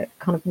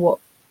kind of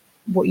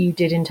what you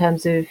did in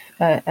terms of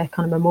a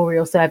kind of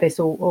memorial service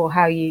or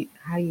how you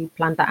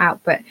planned that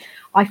out. But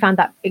I found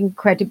that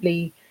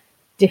incredibly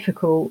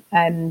difficult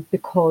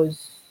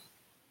because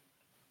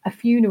a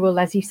funeral,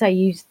 as you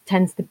say,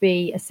 tends to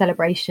be a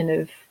celebration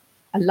of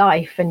a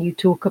life, and you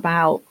talk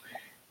about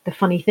the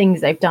funny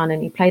things they've done,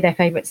 and you play their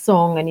favorite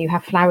song, and you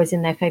have flowers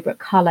in their favorite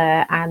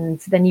color,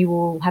 and then you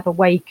will have a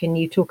wake and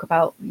you talk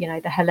about,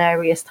 the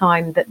hilarious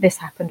time that this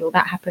happened or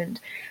that happened.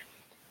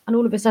 And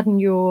all of a sudden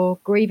you're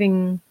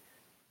grieving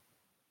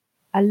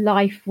a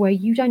life where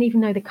you don't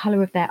even know the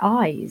color of their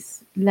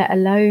eyes, let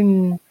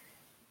alone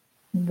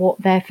what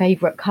their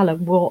favorite color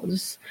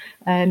was,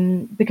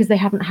 because they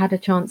haven't had a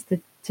chance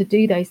to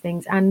do those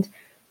things. And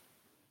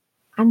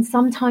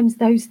sometimes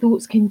those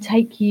thoughts can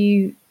take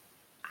you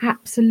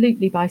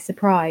absolutely by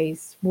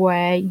surprise,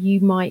 where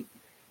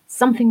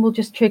something will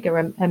just trigger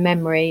a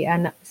memory.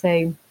 And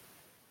so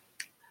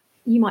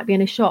you might be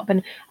in a shop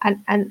and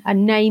a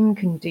name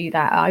can do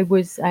that. I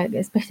was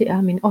especially,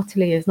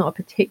 Ottilie is not a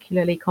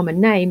particularly common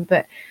name,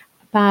 but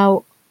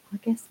about, I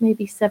guess,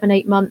 maybe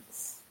 7-8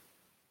 months,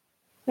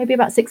 maybe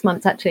about 6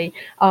 months actually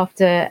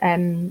after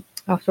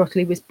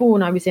Ottilie was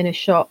born, I was in a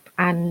shop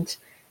and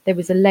there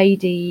was a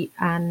lady,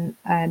 and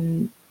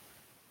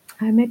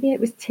maybe it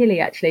was Tilly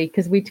actually,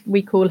 because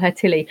we call her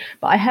Tilly.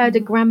 But I heard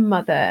a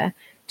grandmother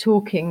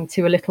talking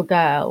to a little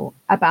girl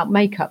about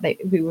makeup. I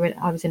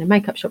was in a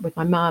makeup shop with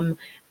my mum,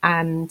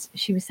 and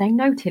she was saying,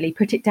 "No, Tilly,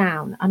 put it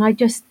down." And it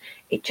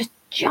just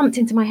jumped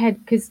into my head,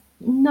 because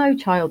no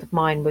child of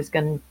mine was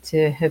going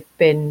to have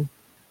been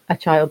a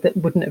child that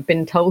wouldn't have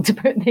been told to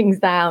put things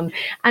down.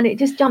 And it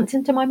just jumped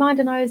into my mind,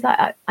 and I was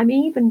like, I'm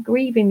even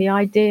grieving the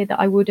idea that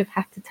I would have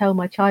had to tell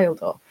my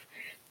child off.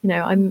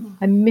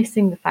 I'm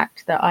missing the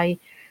fact that I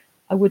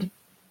would have,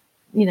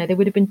 there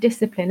would have been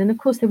discipline, and of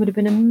course there would have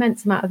been an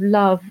immense amount of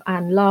love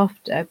and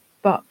laughter,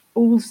 but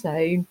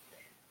also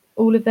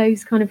all of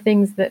those kind of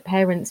things that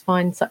parents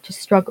find such a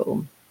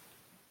struggle.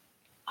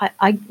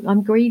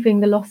 I'm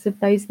grieving the loss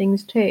of those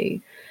things too.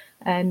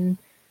 And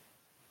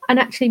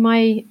actually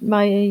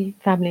my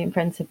family and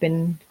friends have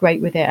been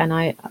great with it,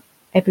 and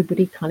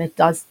everybody kind of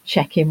does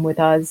check in with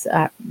us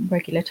at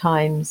regular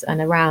times.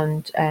 And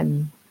around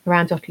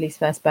Ottilie's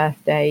first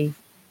birthday,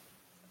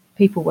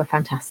 people were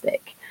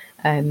fantastic.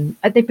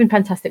 They've been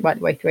fantastic right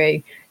the way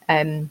through,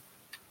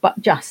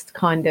 but just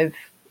kind of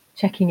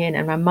checking in.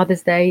 And around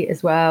Mother's Day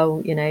as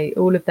well,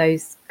 all of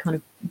those kind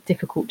of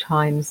difficult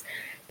times,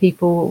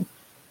 people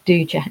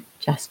do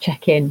just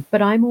check in.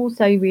 But I'm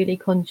also really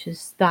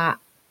conscious that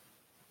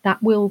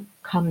will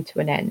come to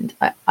an end.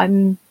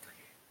 I'm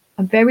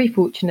very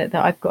fortunate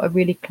that I've got a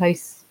really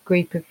close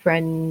group of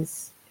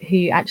friends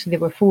who, actually, there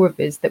were 4 of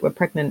us that were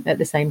pregnant at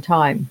the same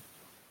time.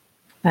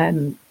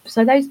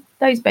 So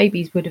those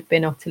babies would have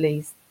been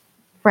Ottilie's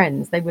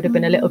friends. They would have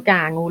been a little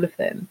gang, all of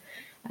them.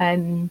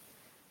 And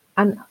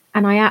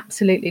I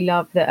absolutely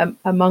love that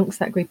amongst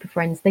that group of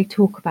friends, they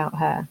talk about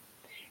her.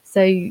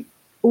 So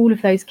all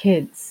of those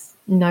kids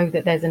know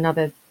that there's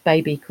another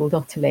baby called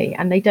Ottilie,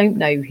 and they don't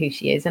know who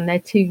she is, and they're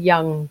too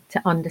young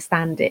to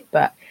understand it,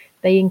 but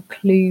they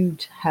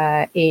include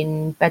her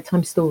in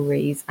bedtime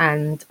stories.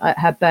 And at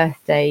her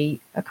birthday,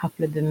 a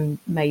couple of them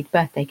made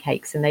birthday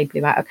cakes and they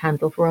blew out a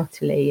candle for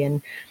Ottilie.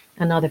 And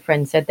another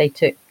friend said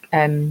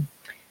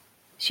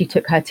she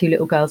took her 2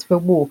 little girls for a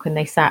walk, and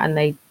they sat and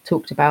they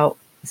talked about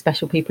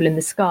special people in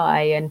the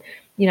sky. And,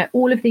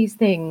 all of these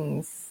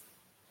things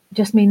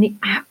just mean the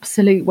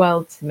absolute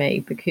world to me,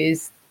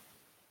 because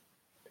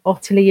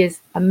Ottilie is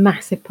a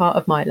massive part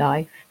of my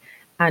life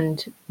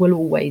and will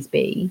always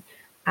be.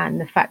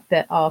 And the fact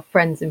that our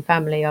friends and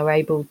family are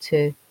able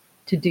to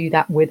do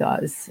that with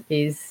us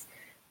it's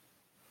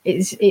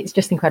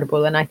just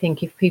incredible. And I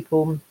think if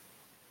people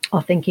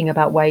are thinking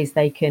about ways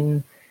they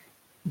can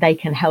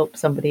help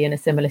somebody in a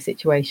similar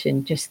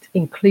situation, just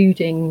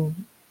including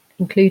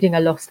a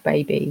lost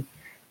baby.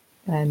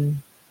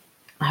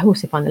 I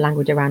also find the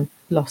language around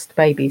lost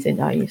babies, and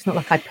it's not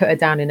like I put her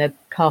down in a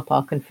car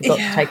park and forgot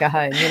to take her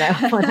home.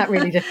 I find that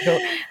really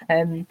difficult.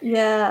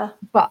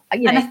 But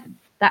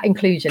that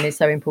inclusion is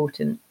so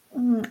important.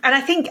 And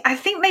I think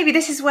maybe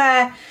this is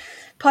where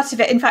part of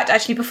it. In fact,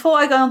 actually, before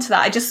I go on to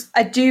that,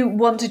 I do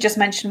want to just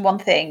mention one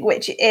thing,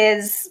 which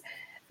is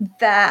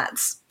that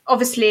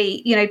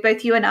obviously, you know,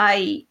 both you and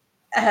I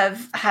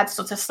have had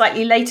sort of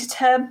slightly later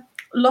term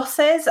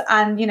losses,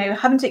 and, you know,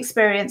 haven't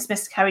experienced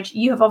miscarriage.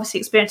 You have obviously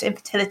experienced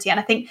infertility, and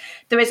I think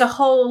there's a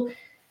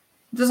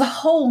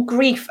whole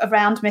grief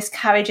around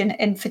miscarriage and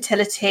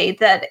infertility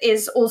that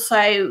is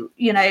also,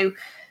 you know,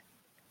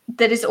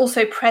 that is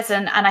also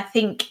present, and I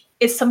think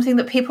is something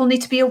that people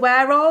need to be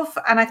aware of.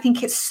 And I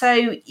think it's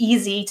so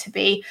easy to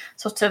be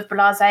sort of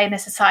blasé in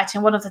this society.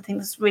 And one of the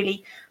things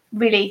that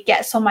really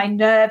gets on my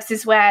nerves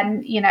is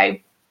when, you know,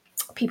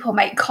 people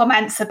make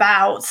comments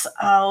about,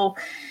 oh,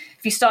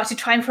 if you started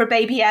trying for a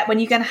baby yet, when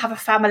you're going to have a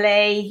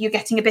family, you're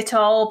getting a bit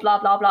old, blah,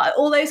 blah, blah.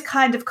 All those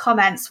kind of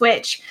comments,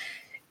 which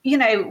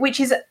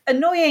is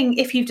annoying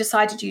if you've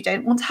decided you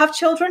don't want to have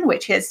children,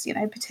 which is, you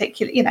know,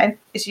 particularly, you know,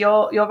 is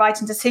your right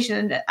and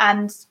decision,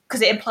 and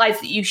because it implies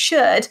that you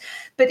should.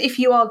 But if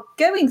you are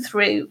going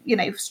through, you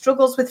know,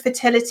 struggles with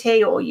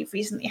fertility, or you've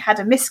recently had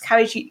a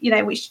miscarriage, you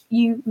know, which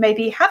you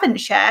maybe haven't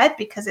shared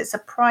because it's a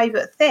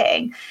private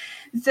thing,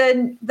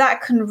 then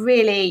that can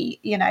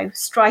really, you know,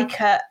 strike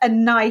a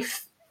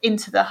knife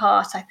into the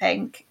heart, I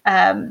think.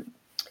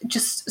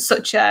 Just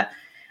such a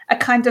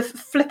kind of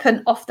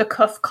flippant, off the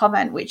cuff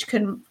comment, which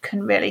can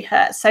really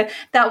hurt. So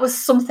that was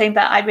something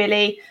that I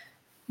really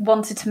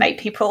wanted to make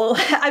people.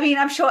 I mean,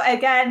 I'm sure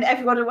again,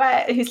 everyone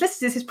who's listening to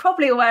this is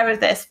probably aware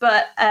of this,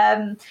 but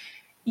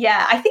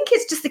yeah, I think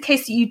it's just the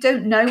case that you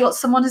don't know what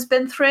someone has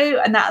been through,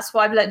 and that's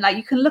why I've learned. Like,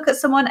 you can look at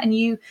someone and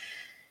you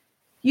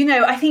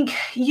know, I think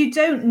you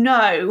don't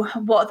know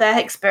what their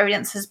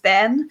experience has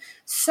been,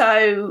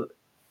 so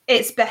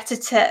it's better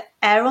to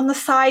err on the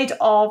side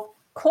of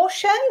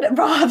caution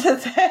rather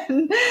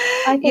than,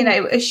 you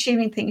know,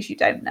 assuming things you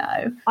don't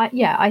know.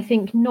 I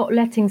think not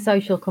letting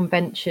social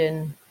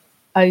convention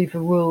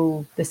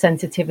overrule the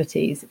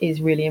sensitivities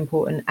is really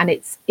important. And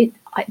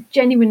I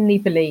genuinely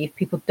believe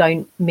people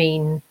don't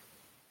mean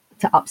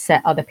to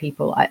upset other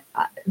people.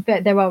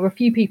 There are a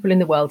few people in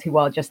the world who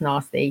are just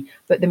nasty,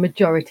 but the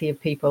majority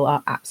of people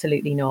are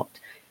absolutely not.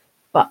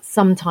 But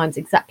sometimes,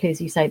 exactly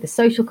as you say, the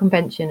social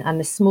convention and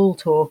the small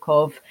talk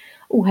of,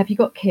 oh, have you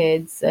got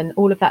kids, and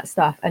all of that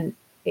stuff, and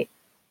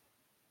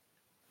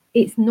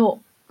it's not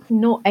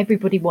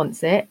everybody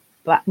wants it,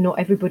 but not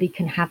everybody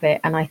can have it.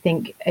 And I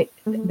think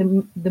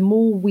the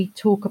more we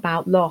talk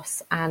about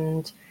loss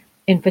and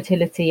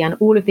infertility and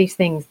all of these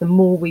things, the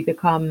more we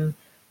become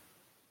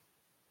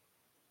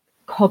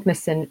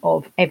cognizant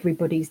of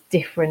everybody's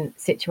different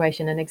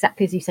situation. And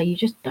exactly as you say, you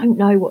just don't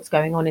know what's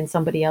going on in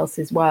somebody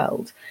else's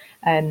world.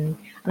 And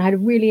I had a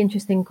really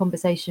interesting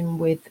conversation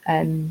with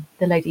the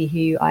lady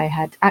who I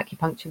had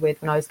acupuncture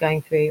with when I was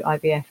going through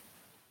IVF,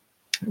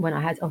 when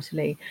I had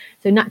Ottilie.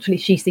 So naturally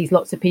she sees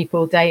lots of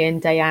people day in,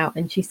 day out.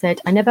 And she said,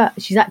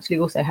 she's actually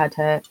also had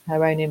her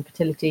own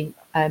infertility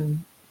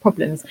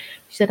problems.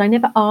 She said, I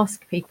never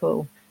ask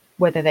people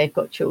whether they've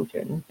got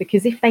children,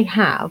 because if they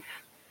have,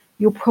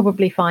 you'll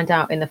probably find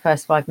out in the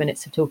first 5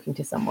 minutes of talking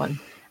to someone.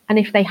 And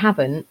if they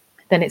haven't,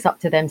 then it's up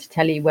to them to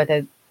tell you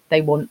whether they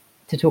want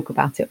to talk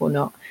about it or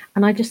not.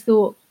 And I just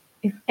thought,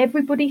 if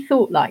everybody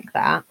thought like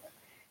that,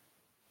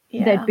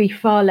 there'd be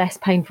far less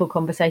painful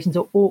conversations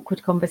or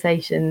awkward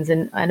conversations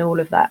and all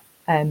of that.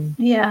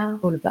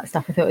 All of that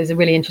stuff. I thought it was a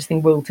really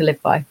interesting rule to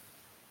live by.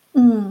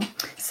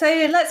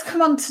 So let's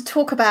come on to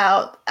talk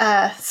about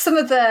some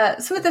of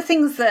the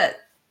things that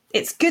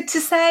it's good to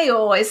say,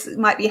 or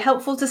might be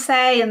helpful to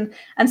say,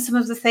 and some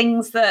of the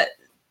things that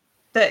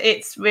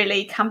it's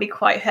really can be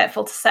quite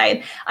hurtful to say.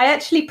 And I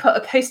actually put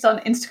a post on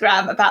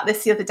Instagram about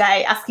this the other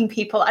day, asking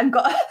people, and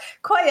got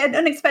quite an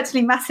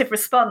unexpectedly massive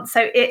response.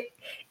 So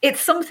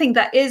it's something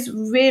that is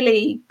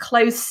really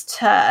close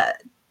to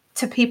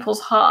people's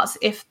hearts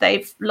if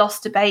they've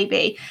lost a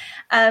baby.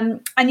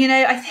 And, you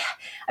know, I think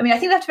we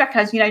have to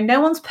recognise, you know,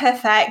 no one's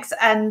perfect,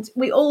 and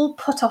we all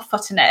put our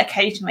foot in it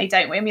occasionally,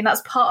 don't we? I mean,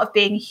 that's part of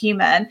being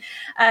human.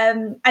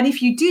 And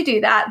if you do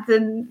that,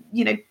 then,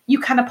 you know, you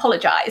can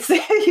apologise.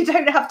 You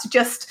don't have to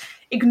just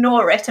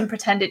ignore it and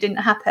pretend it didn't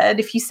happen.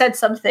 If you said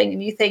something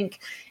and you think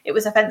it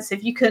was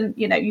offensive, you can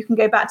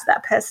go back to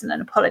that person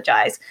and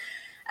apologise.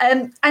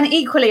 And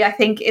equally, I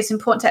think it's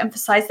important to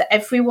emphasise that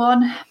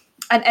everyone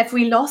and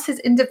every loss is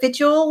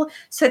individual.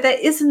 So there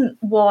isn't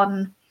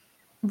one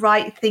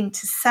right thing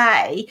to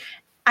say.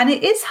 And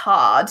it is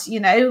hard, you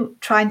know,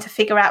 trying to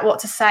figure out what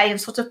to say and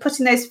sort of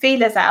putting those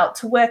feelers out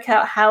to work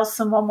out how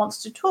someone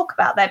wants to talk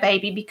about their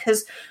baby,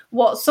 because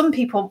what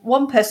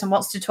one person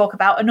wants to talk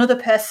about, another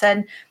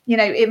person, you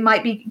know, it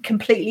might be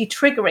completely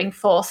triggering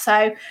for.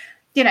 So,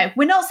 you know,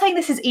 we're not saying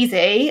this is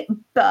easy,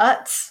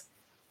 but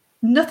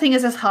nothing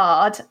is as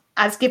hard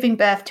as giving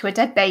birth to a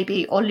dead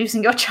baby or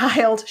losing your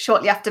child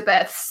shortly after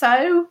birth.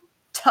 So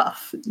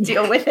tough.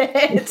 Deal with it.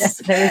 Yes,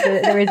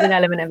 there is an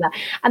element of that.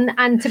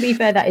 And to be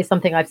fair, that is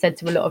something I've said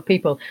to a lot of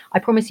people. I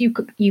promise you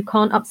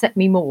can't upset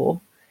me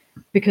more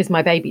because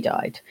my baby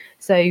died.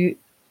 So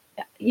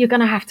you're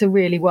going to have to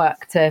really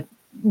work to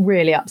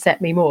really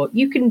upset me more.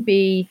 You can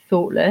be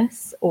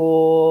thoughtless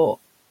or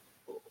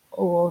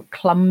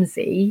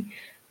clumsy,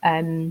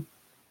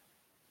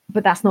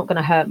 But that's not going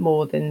to hurt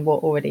more than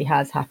what already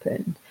has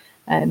happened.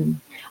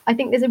 I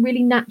think there's a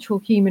really natural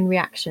human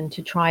reaction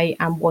to try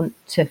and want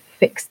to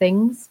fix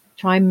things,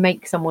 try and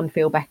make someone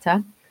feel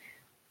better.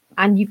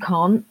 And you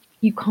can't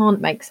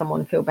make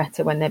someone feel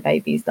better when their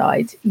baby's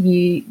died.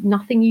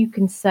 Nothing you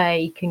can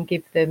say can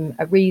give them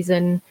a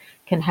reason,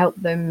 can help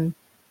them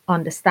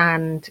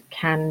understand,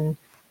 can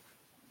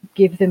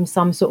give them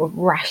some sort of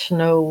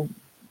rational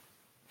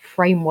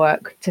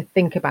framework to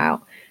think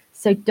about.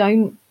 So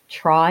don't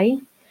try,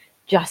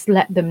 just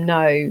let them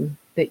know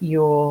that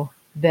you're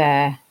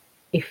there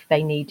if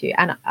they need you.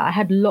 And I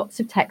had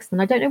lots of texts,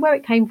 and I don't know where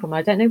it came from.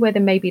 I don't know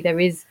whether maybe there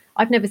is,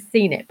 I've never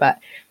seen it, but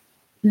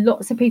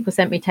lots of people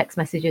sent me text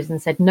messages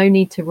and said, no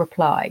need to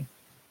reply,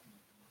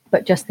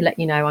 but just to let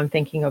you know I'm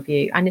thinking of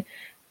you. And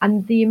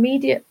the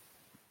immediate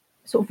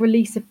sort of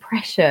release of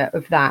pressure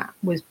of that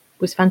was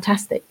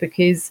fantastic,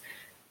 because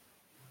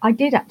I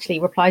did actually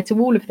reply to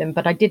all of them,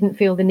 but I didn't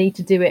feel the need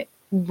to do it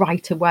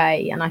right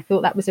away. And I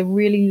thought that was a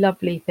really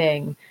lovely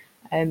thing.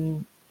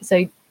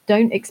 So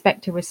don't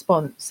expect a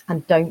response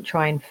and don't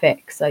try and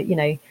fix. So,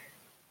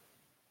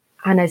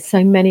 and as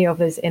so many of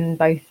us in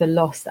both the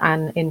loss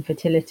and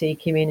infertility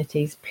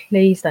communities,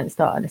 please don't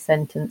start a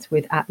sentence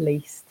with "at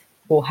least"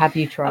 or "have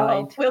you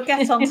tried?" Oh, we'll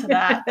get onto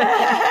that.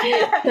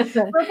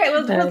 Okay,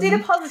 we'll do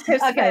the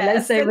positives first.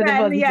 Let's say with the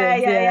positives.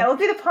 Yeah. We'll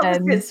do the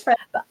positives first.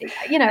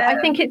 I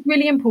think it's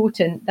really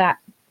important that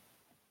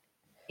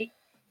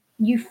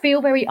you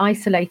feel very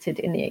isolated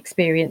in the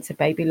experience of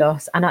baby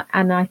loss, and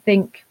I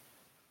think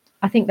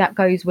that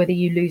goes whether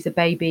you lose a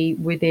baby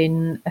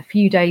within a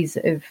few days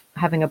of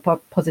having a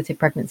positive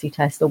pregnancy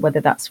test or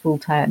whether that's full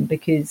term,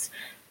 because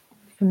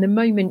from the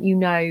moment you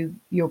know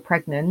you're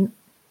pregnant,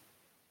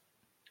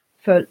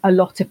 for a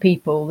lot of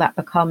people that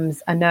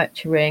becomes a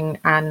nurturing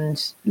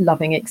and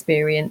loving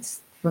experience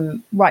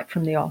from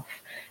the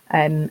off.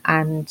 And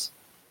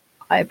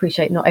I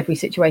appreciate not every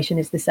situation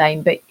is the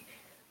same, but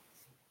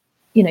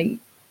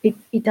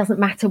it doesn't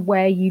matter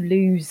where you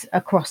lose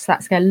across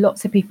that scale.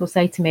 Lots of people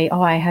say to me,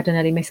 "Oh, I had an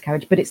early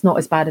miscarriage, but it's not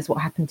as bad as what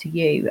happened to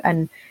you."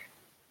 And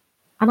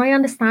I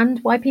understand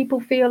why people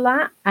feel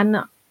that, and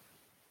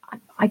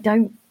I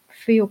don't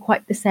feel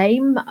quite the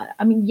same.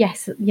 I mean,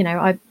 yes,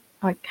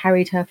 I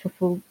carried her to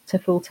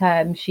full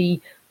term.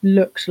 She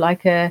looked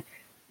like a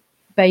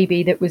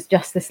baby that was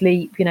just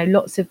asleep.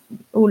 Lots of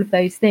all of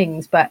those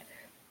things, but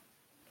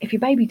if your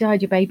baby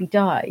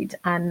died,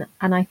 and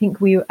I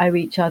think we owe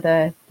each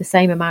other the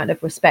same amount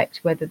of respect,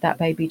 whether that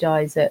baby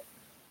dies at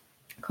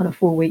kind of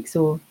 4 weeks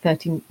or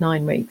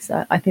 39 weeks.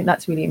 I think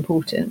that's really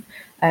important,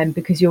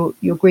 because you're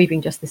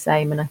grieving just the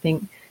same. And I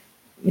think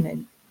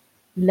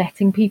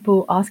asking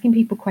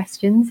people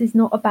questions is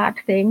not a bad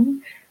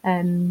thing.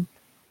 I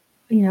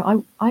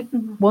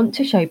want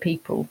to show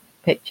people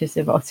pictures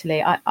of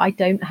Ottilie. I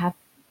don't have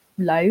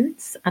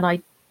loads, and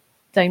I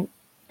don't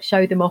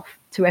show them off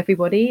to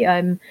everybody.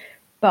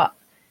 But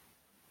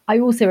I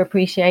also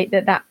appreciate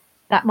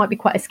that might be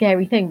quite a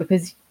scary thing,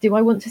 because do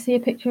I want to see a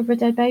picture of a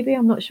dead baby?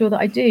 I'm not sure that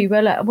I do.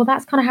 Well,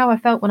 that's kind of how I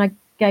felt when I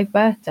gave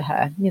birth to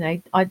her.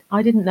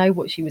 I didn't know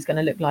what she was going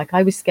to look like.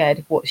 I was scared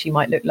of what she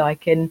might look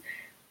like, and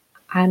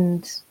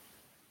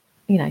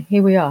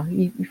here we are.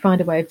 You find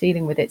a way of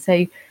dealing with it.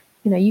 So,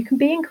 you can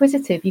be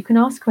inquisitive. You can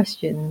ask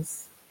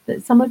questions.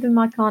 That some of them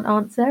I can't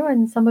answer,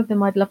 and some of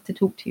them I'd love to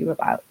talk to you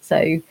about.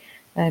 So,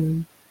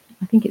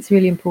 I think it's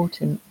really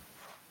important.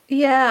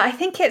 Yeah, I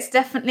think it's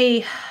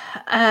definitely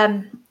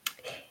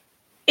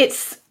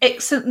it's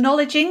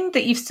acknowledging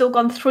that you've still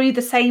gone through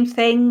the same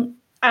thing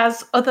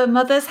as other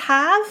mothers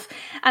have.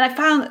 And I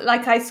found,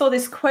 I saw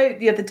this quote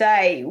the other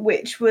day,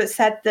 which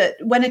said that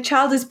when a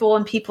child is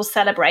born, people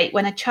celebrate.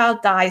 When a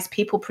child dies,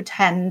 people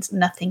pretend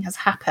nothing has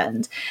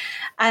happened.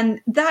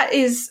 And that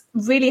is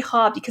really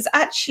hard, because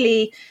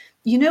actually,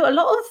 a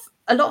lot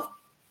of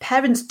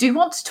parents do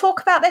want to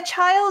talk about their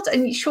child,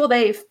 and sure,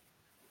 they've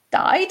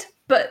died,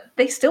 but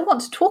they still want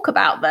to talk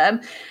about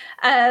them.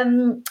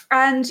 And,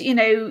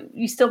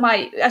 you still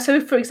might. So,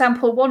 for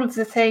example, one of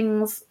the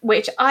things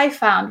which I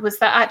found was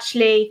that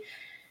actually,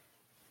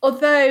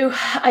 although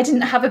I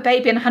didn't have a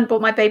baby and I hadn't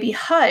brought my baby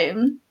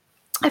home,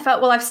 I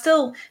felt, well, I've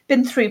still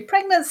been through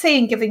pregnancy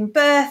and giving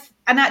birth.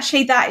 And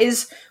actually, that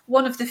is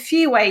one of the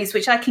few ways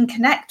which I can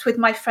connect with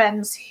my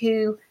friends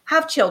who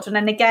have children.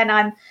 And again,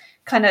 I'm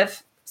kind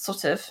of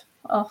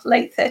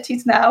late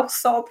 30s now,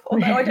 sob,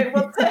 although I don't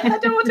want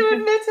to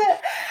admit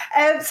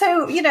it.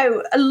 So,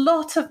 a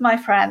lot of my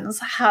friends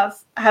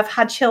have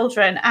had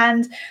children.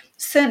 And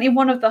certainly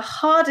one of the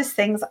hardest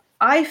things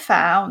I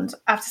found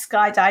after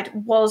Sky died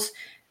was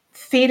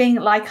feeling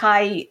like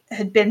I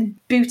had been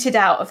booted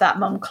out of that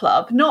mum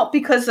club, not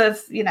because of,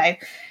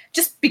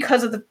 just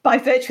because of by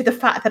virtue of the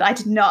fact that I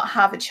did not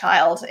have a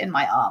child in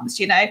my arms,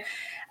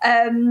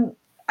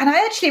 and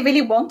I actually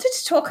really wanted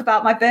to talk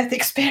about my birth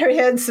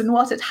experience and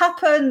what had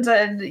happened,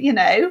 and,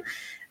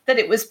 that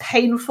it was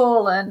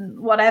painful and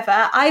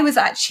whatever. I was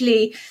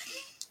actually,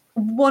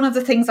 one of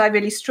the things I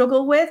really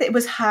struggled with, it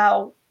was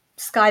how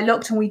Sky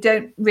looked, and we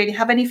don't really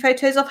have any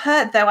photos of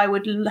her, though I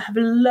would have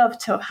loved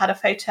to have had a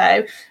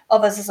photo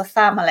of us as a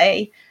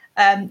family.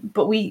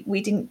 But we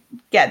didn't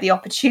get the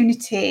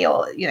opportunity,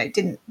 or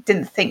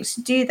didn't think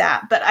to do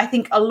that. But I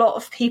think a lot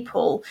of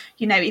people,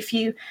 if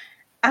you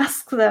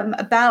ask them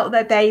about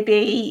their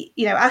baby,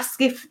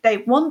 ask if they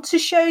want to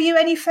show you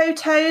any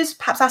photos,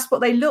 perhaps ask what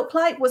they look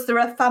like. Was there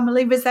a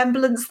family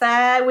resemblance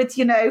there with,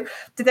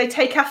 did they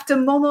take after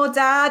mum or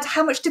dad?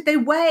 How much did they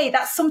weigh?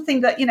 That's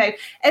something that,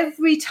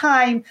 every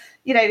time,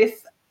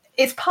 if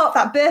it's part of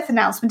that birth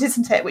announcement,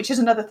 isn't it? Which is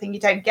another thing you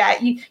don't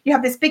get. You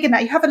have this big,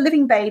 you have a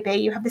living baby,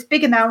 you have this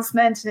big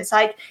announcement, and it's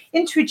like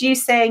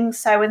introducing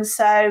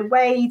so-and-so,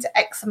 weighed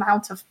X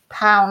amount of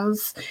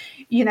pounds,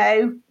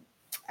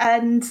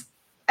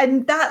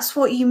 and that's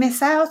what you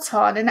miss out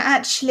on. And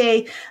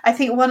actually, I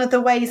think one of the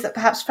ways that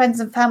perhaps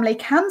friends and family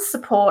can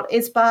support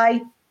is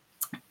by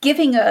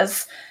giving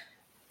us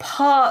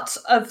part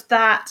of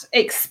that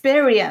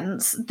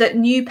experience that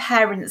new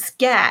parents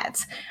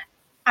get.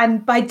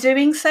 And by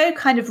doing so,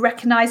 kind of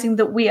recognizing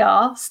that we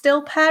are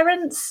still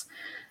parents.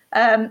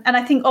 And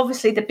I think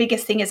obviously the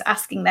biggest thing is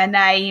asking their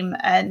name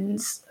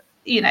and,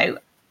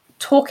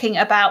 talking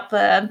about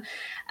them.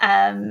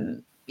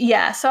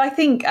 So I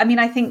think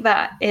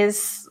that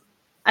is,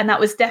 and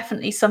that was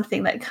definitely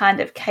something that kind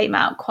of came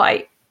out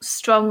quite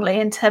strongly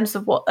in terms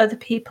of what other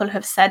people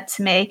have said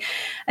to me.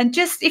 And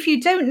just, if you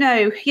don't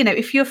know,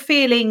 if you're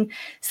feeling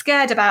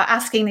scared about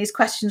asking these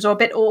questions or a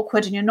bit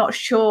awkward and you're not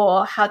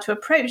sure how to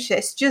approach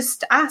this,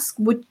 just ask,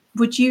 would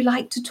you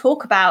like to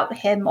talk about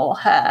him or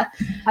her?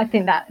 I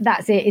think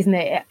that's it, isn't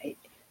it?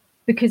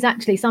 Because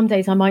actually some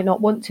days I might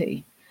not want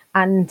to,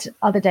 and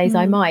other days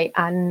I might,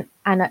 and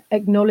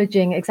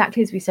acknowledging,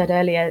 exactly as we said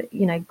earlier,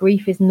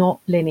 grief is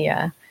not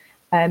linear.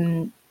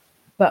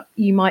 But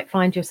you might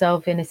find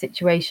yourself in a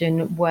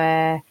situation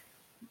where,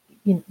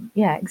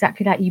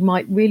 exactly that. You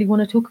might really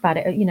want to talk about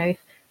it. If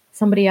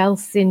somebody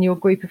else in your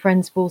group of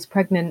friends falls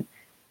pregnant,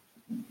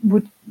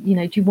 do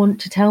you want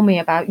to tell me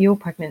about your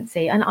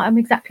pregnancy? And I'm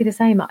exactly the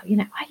same. I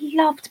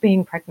loved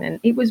being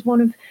pregnant. It was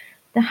one of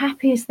the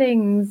happiest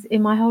things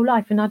in my whole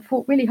life, and I'd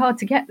fought really hard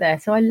to get there.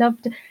 So I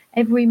loved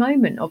every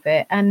moment of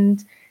it.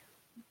 And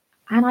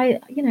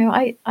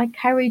I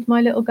carried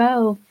my little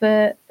girl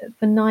for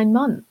 9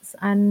 months,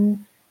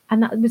 and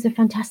that was a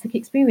fantastic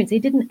experience.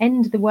 It didn't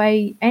end the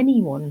way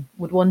anyone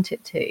would want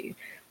it to,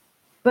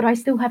 but I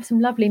still have some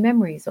lovely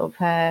memories of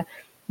her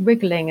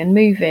wriggling and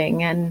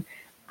moving, and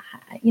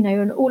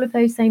and all of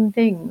those same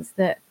things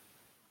that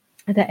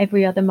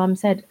every other mum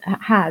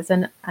has,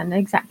 and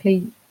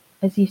exactly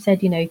as you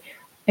said,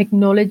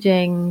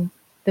 acknowledging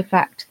the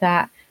fact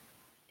that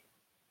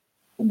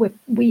we're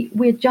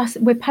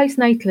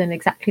postnatal in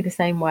exactly the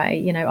same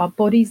way. Our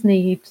bodies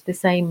need the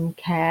same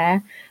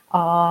care.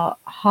 Our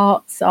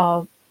hearts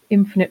are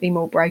infinitely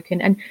more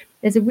broken, and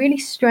there's a really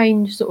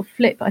strange sort of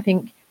flip. I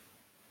think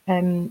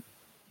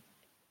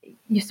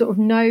you sort of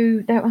know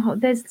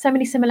there's so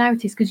many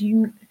similarities, because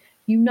you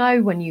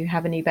when you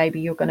have a new baby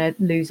you're going to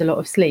lose a lot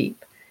of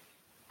sleep,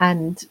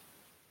 and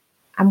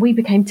we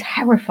became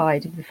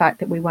terrified of the fact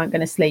that we weren't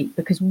going to sleep,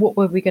 because what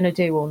were we going to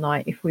do all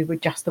night if we were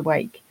just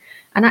awake?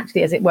 And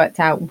actually, as it worked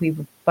out, we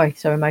were both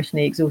so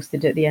emotionally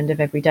exhausted at the end of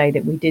every day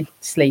that we did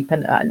sleep.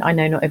 And I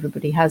know not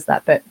everybody has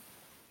that, but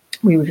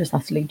we were just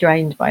utterly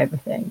drained by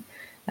everything.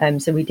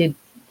 So we did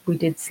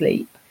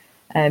sleep.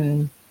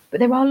 But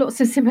there are lots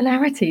of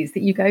similarities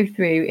that you go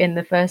through in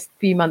the first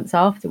few months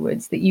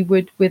afterwards that you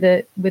would with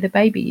a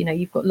baby.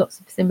 You've got lots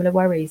of similar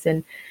worries,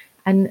 and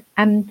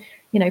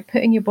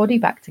putting your body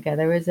back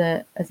together as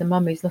a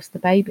mum who's lost the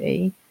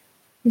baby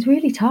is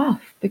really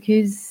tough,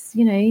 because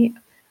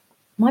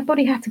my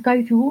body had to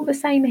go through all the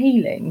same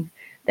healing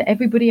that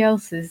everybody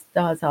else's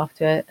does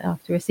after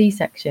a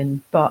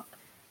C-section. But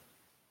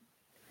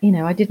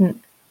I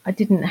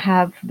didn't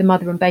have the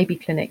mother and baby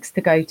clinics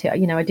to go to.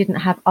 I didn't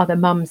have other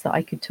mums that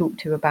I could talk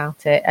to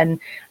about it.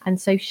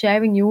 And so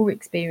sharing your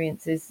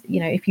experiences,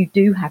 if you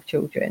do have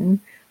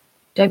children,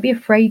 don't be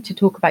afraid to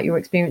talk about your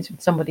experience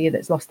with somebody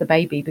that's lost a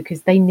baby,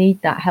 because they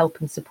need that help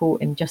and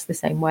support in just the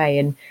same way.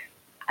 And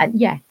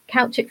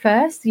couch it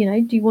first. Do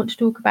you want to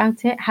talk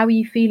about it? How are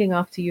you feeling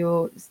after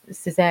your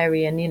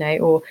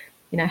cesarean? Or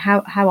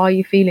how are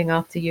you feeling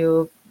after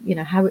your,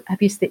 how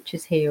have your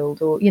stitches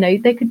healed? Or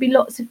there could be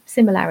lots of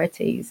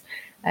similarities,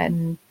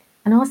 and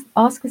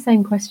ask the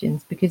same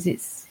questions, because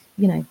it's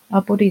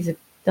our bodies have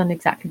done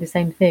exactly the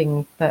same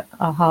thing, but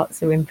our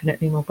hearts are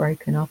infinitely more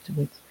broken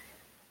afterwards.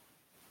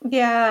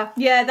 Yeah,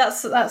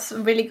 that's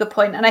a really good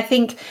point. And I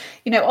think,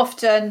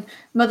 often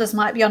mothers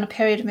might be on a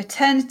period of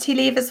maternity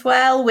leave as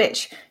well,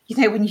 which,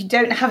 when you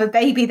don't have a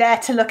baby there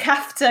to look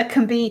after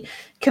can be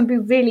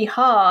really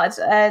hard.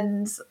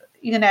 And,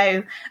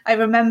 I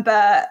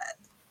remember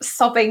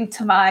sobbing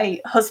to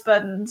my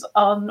husband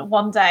on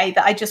one day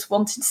that I just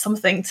wanted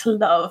something to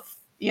love,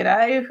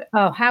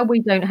 Oh, how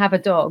we don't have a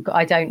dog,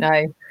 I don't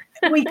know.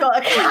 We got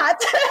a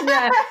cat.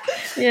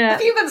 Yeah. A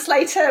few months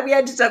later, we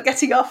ended up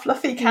getting our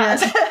fluffy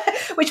cat,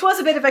 which was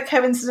a bit of a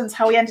coincidence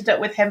how we ended up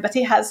with him, but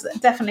he has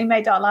definitely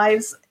made our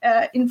lives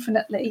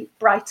infinitely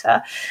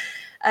brighter.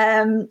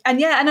 And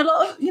a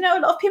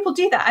lot of people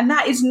do that, and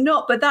that is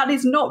not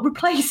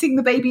replacing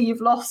the baby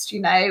you've lost.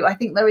 I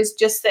think there is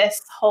just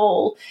this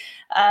whole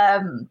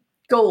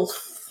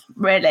gulf,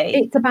 really.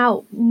 It's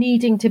about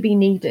needing to be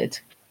needed.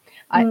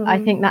 I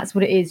think that's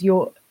what it is.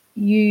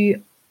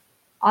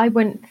 I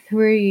went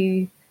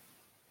through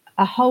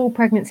a whole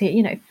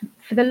pregnancy,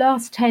 for the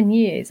last 10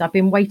 years, I've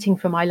been waiting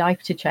for my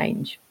life to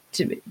change,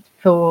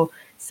 for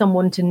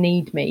someone to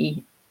need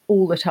me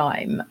all the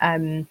time.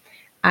 And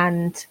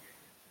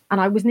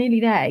I was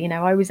nearly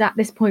there. I was at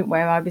this point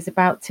where I was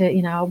about to,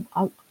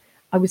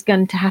 I was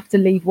going to have to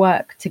leave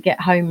work to get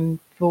home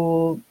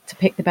to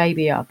pick the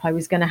baby up. I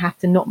was going to have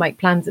to not make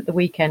plans at the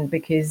weekend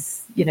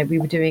because, we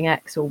were doing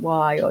X or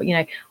Y, or,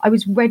 I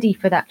was ready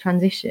for that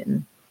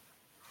transition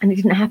and it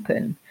didn't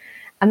happen.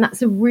 And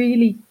that's a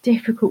really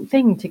difficult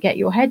thing to get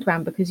your head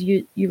around, because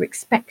you're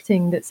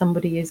expecting that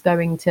somebody is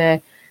going to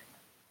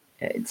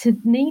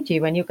need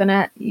you, and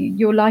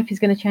your life is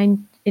going to change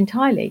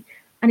entirely.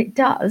 And it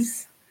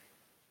does,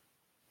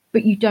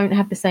 but you don't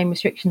have the same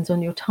restrictions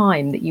on your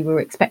time that you were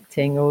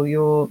expecting, or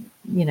your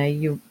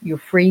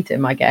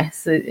freedom, I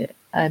guess. But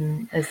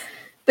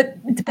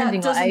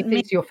depending on if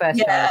it's your first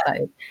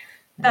child,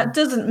 that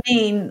doesn't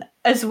mean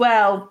as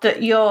well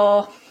that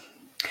you're.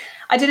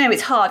 I don't know,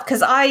 it's hard,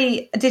 because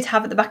I did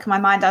have at the back of my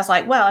mind, I was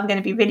like, well, I'm going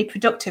to be really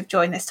productive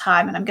during this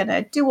time and I'm going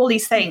to do all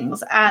these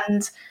things.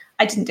 And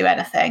I didn't do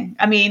anything.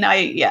 I mean,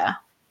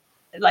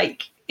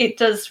 it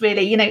does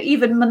really,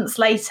 even months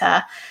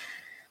later,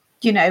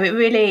 it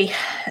really,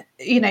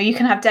 you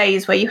can have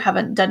days where you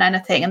haven't done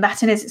anything. And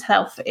that in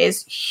itself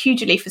is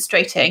hugely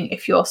frustrating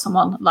if you're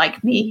someone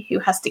like me who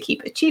has to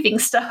keep achieving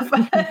stuff.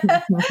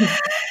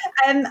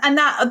 And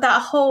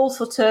that whole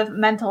sort of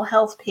mental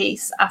health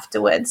piece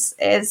afterwards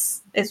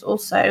is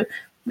also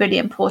really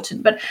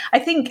important. But I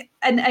think,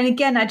 and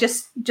again, I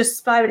just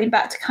spiraling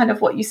back to kind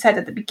of what you said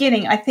at the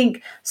beginning, I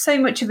think so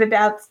much of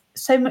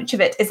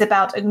it is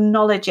about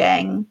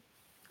acknowledging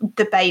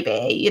the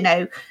baby,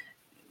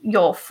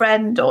 your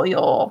friend or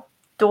your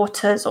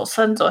daughter's or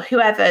son's or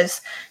whoever's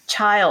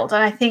child.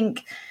 And I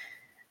think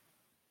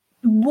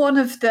one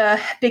of the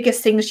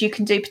biggest things you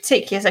can do,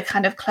 particularly as a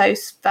kind of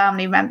close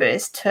family member,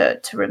 is to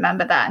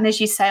remember that. And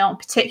as you say,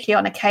 particularly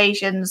on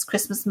occasions,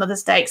 Christmas,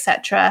 Mother's Day,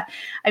 etc.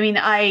 I mean,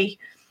 I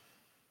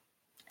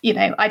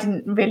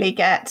didn't really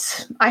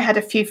I had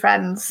a few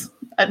friends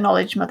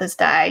acknowledge Mother's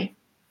Day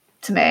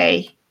to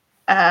me.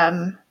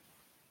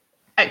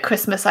 At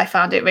Christmas, I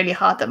found it really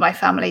hard that my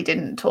family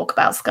didn't talk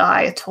about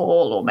Sky at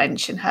all or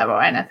mention her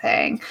or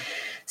anything.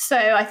 So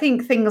I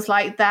think things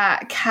like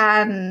that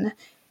can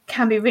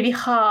be really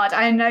hard.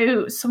 I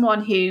know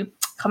someone who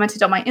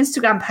commented on my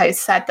Instagram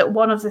post said that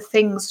one of the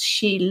things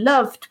she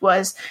loved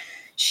was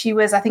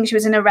I think she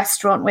was in a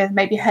restaurant with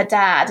maybe her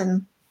dad,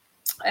 and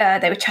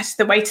they were chatting to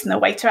the waiter, and the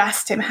waiter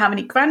asked him how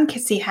many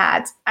grandkids he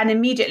had, and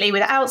immediately,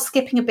 without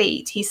skipping a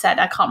beat, he said,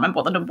 I can't remember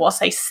what the number was,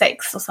 say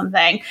 6 or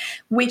something,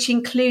 which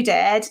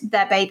included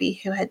their baby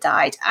who had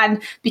died.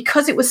 And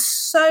because it was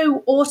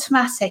so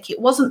automatic, it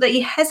wasn't that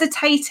he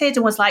hesitated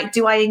and was like,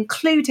 do I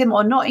include him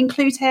or not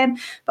include him?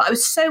 But it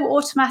was so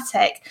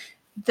automatic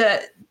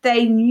that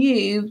they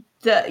knew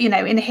that,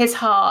 in his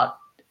heart,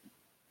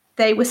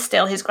 they were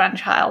still his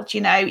grandchild,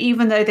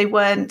 even though they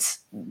weren't,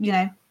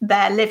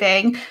 there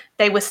living,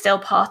 they were still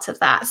part of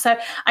that. So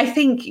I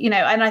think,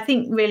 and I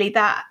think really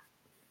that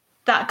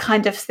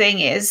kind of thing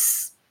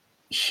is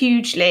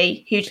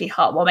hugely, hugely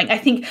heartwarming. I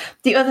think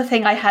the other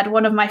thing, I had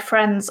one of my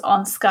friends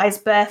on Sky's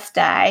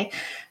birthday,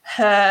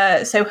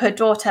 her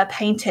daughter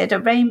painted a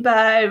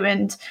rainbow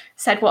and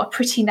said what a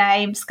pretty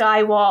name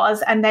Sky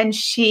was, and then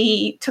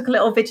she took a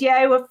little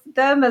video of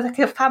them as like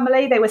a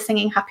family. They were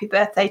singing happy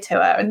birthday to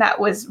her, and that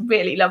was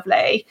really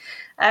lovely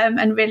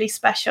and really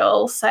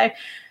special. So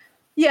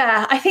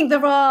yeah, I think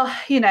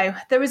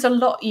there is a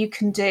lot you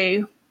can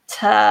do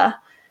to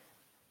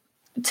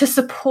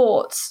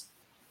support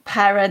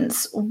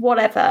parents,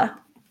 whatever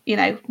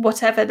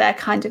their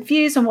kind of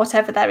views and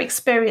whatever their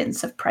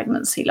experience of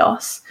pregnancy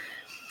loss.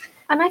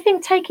 And I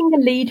think taking the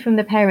lead from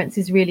the parents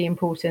is really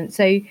important.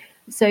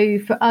 So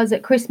for us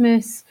at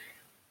Christmas,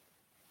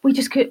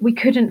 we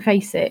couldn't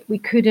face it. We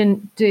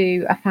couldn't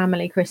do a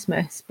family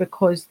Christmas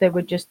because there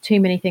were just too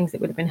many things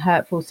that would have been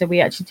hurtful. So we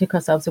actually took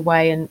ourselves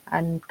away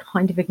and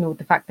kind of ignored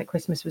the fact that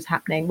Christmas was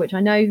happening, which I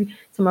know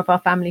some of our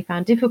family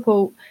found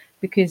difficult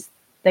because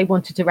they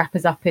wanted to wrap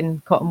us up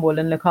in cotton wool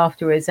and look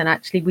after us. And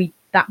actually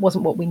that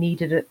wasn't what we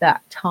needed at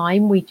that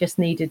time. We just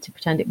needed to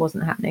pretend it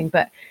wasn't happening.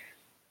 But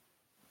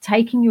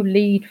taking your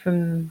lead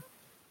from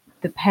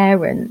the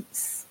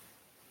parents,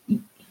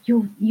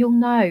 you'll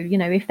know,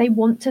 if they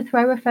want to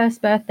throw a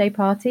first birthday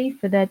party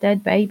for their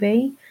dead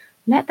baby,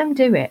 let them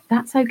do it.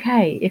 That's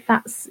okay. If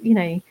that's,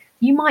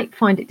 you might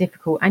find it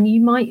difficult and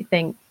you might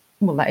think,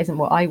 well, that isn't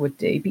what I would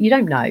do, but you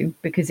don't know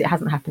because it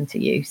hasn't happened to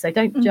you. So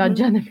don't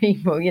judge other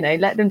people,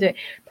 let them do it.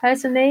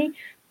 Personally,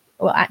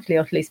 well, actually,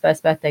 Ottilie's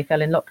first birthday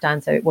fell in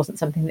lockdown, so it wasn't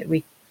something that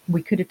we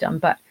could have done,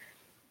 but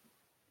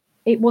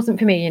it wasn't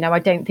for me. I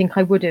don't think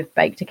I would have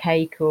baked a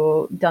cake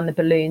or done the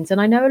balloons.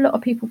 And I know a lot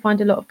of people find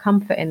a lot of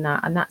comfort in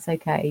that, and that's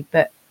okay.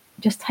 But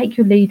just take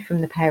your lead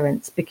from the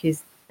parents,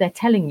 because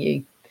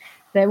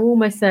they're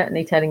almost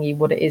certainly telling you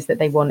what it is that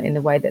they want in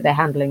the way that they're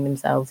handling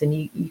themselves, and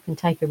you can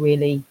take a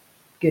really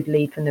good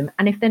lead from them.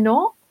 And if they're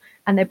not,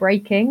 and they're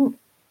breaking,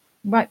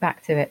 right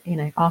back to it,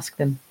 ask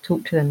them,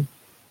 talk to them.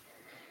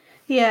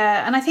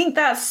 Yeah, and I think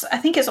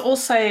it's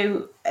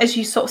also, as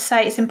you sort of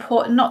say, it's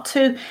important not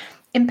to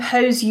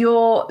impose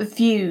your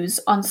views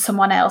on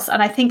someone else.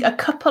 And I think a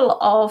couple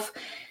of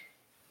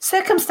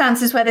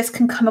circumstances where this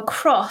can come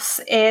across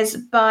is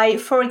by,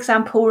 for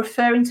example,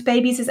 referring to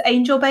babies as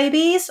angel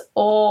babies,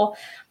 or,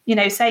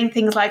 saying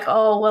things like,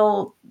 oh,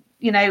 well,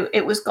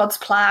 it was God's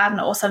plan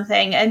or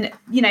something. And,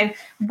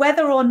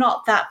 whether or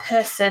not that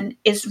person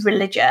is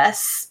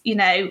religious,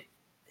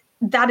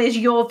 that is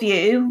your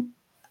view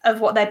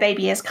of what their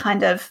baby is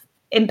kind of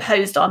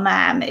imposed on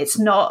them. It's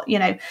not, you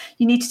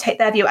need to take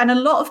their view. And a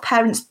lot of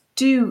parents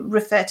do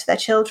refer to their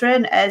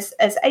children as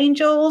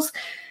angels.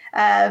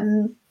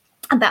 And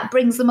that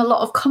brings them a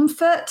lot of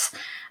comfort.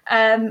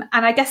 And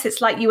I guess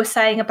it's like you were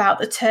saying about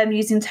the term,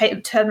 using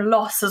the term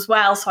loss as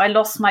well. So I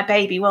lost my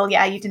baby. Well,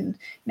 yeah, you didn't,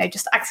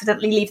 just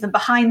accidentally leave them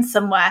behind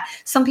somewhere.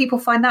 Some people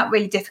find that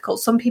really difficult.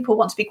 Some people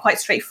want to be quite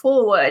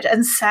straightforward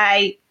and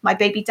say, my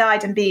baby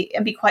died, and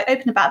be quite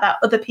open about that.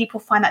 Other people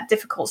find that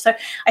difficult. So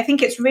I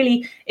think it's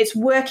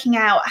working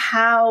out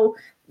how,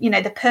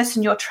 the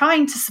person you're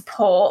trying to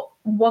support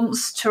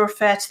wants to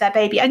refer to their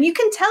baby. And you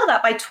can tell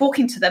that by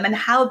talking to them and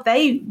how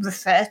they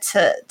refer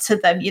to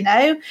them,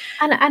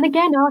 And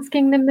again,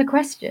 asking them the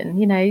question,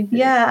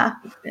 Yeah.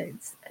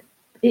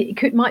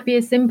 Might be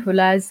as simple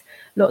as,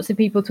 lots of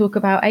people talk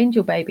about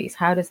angel babies.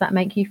 How does that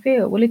make you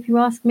feel? Well, if you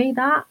ask me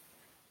that,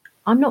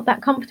 I'm not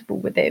that comfortable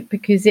with it,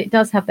 because it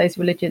does have those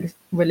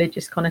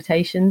religious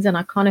connotations. And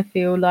I kind of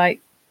feel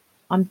like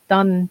I'm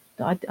done.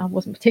 I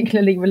wasn't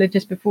particularly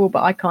religious before,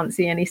 but I can't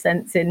see any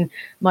sense in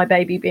my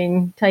baby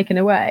being taken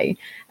away.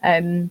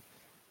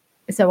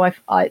 So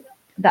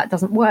that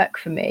doesn't work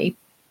for me.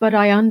 But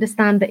I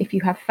understand that if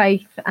you have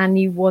faith and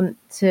you want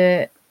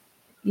to,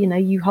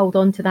 you hold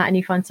on to that and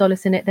you find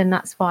solace in it, then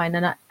that's fine.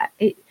 And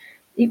it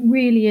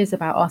really is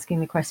about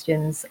asking the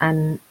questions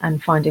and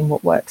finding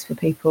what works for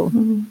people.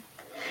 Mm-hmm.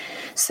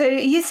 So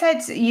you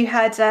said you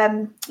had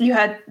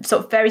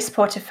sort of very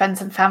supportive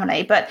friends and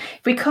family, but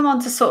if we come on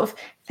to sort of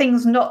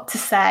things not to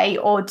say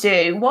or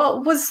do,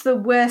 what was the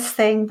worst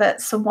thing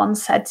that someone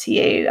said to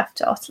you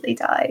after Ottilie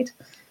died?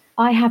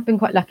 I have been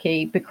quite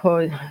lucky,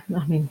 because,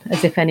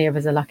 as if any of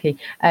us are lucky,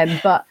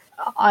 but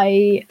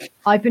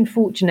I've been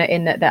fortunate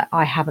in that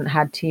I haven't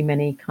had too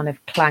many kind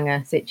of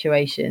clanger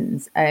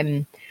situations.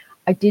 I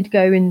did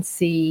go and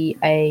see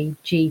a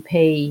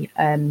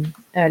GP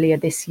earlier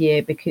this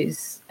year,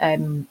 because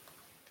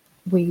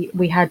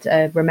we had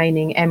a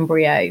remaining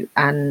embryo,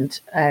 and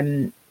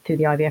through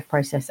the IVF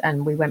process,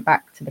 and we went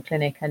back to the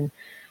clinic and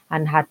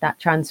had that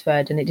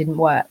transferred, and it didn't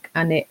work,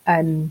 and it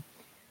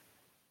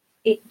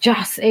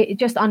just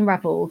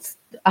unraveled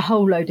a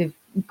whole load of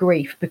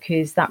grief,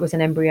 because that was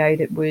an embryo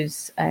that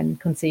was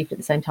conceived at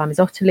the same time as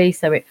Ottilie,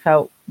 so it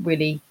felt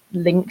really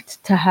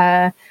linked to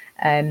her.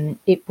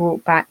 It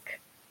brought back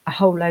a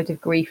whole load of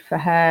grief for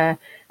her,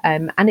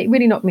 and it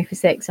really knocked me for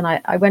six. And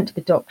I went to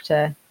the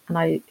doctor, and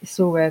I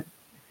saw a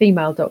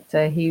female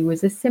doctor who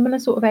was a similar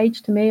sort of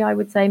age to me, I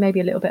would say, maybe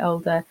a little bit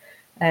older.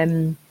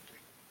 And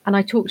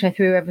I talked her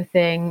through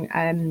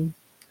everything.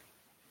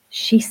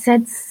 She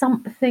said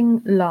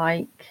something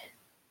like,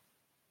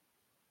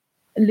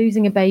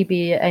 losing a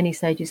baby at any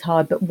stage is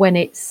hard, but when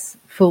it's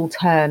full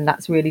term,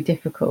 that's really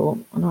difficult.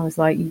 And I was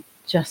like, you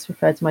just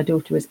referred to my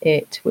daughter as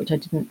it, which I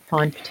didn't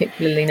find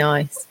particularly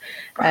nice.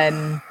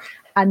 And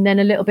then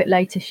a little bit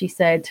later, she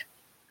said,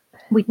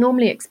 we'd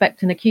normally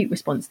expect an acute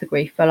response to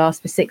grief will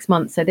last for 6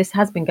 months, so this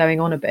has been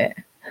going on a bit.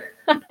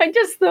 I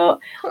just thought,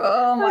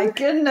 oh my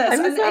goodness,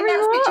 I'm and sorry, in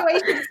that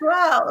situation as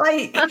well.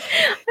 Like, I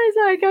was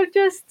like,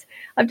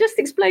 I've just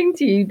explained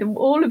to you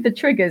all of the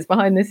triggers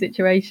behind the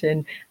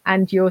situation,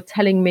 and you're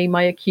telling me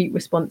my acute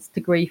response to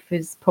grief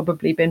has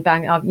probably been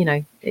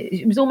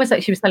it was almost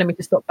like she was telling me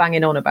to stop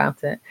banging on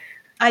about it.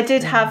 I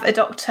did have a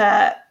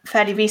doctor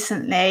fairly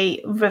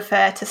recently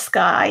refer to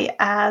Skye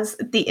as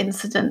the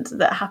incident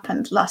that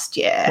happened last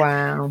year.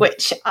 Wow.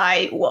 Which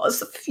I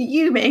was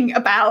fuming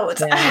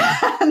about.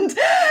 Yeah. And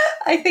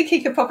I think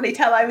he could probably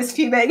tell I was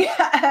fuming.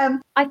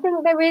 I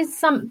think there is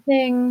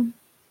something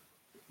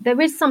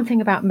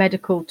about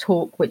medical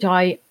talk which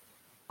I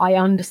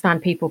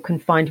understand people can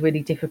find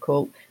really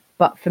difficult,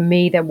 but for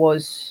me there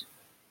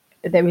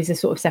is a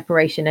sort of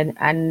separation,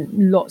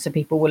 and lots of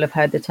people will have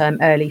heard the term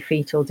early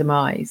fetal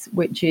demise,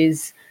 which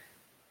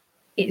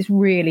it's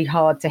really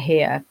hard to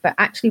hear. But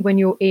actually, when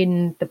you're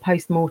in the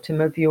post-mortem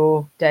of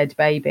your dead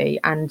baby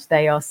and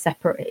they are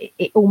separate,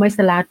 it almost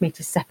allowed me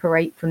to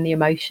separate from the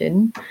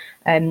emotion.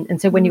 And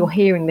so when you're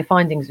hearing the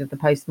findings of the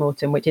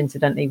post-mortem, which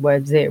incidentally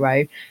were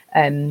 0,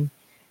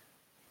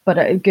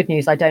 but good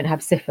news, I don't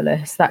have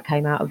syphilis. That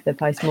came out of the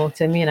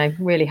post-mortem,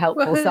 really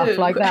helpful stuff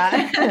like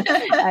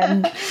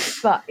that.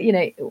 But,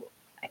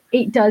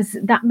 it does,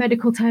 that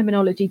medical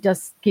terminology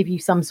does give you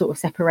some sort of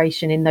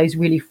separation in those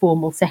really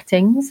formal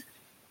settings.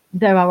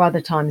 there are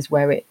other times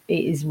where it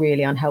is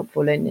really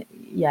unhelpful. And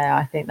yeah,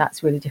 I think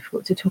that's really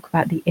difficult to talk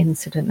about the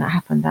incident that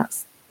happened.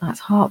 That's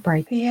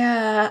heartbreaking.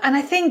 Yeah. And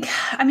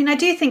I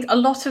do think a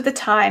lot of the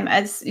time,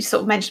 as you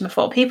sort of mentioned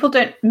before, people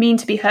don't mean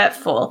to be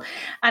hurtful.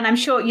 And I'm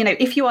sure,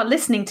 if you are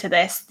listening to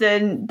this,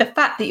 then the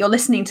fact that you're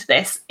listening to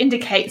this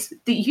indicates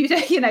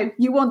that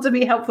you want to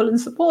be helpful and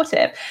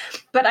supportive.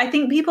 But I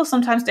think people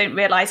sometimes don't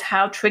realize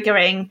how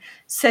triggering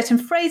certain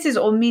phrases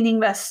or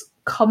meaningless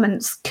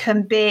comments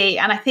can be.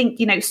 And I think,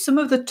 some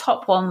of the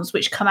top ones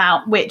which come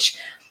out, which,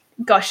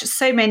 gosh,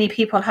 so many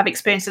people have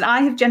experienced, and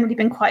I have generally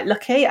been quite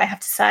lucky, I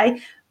have to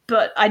say.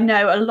 But I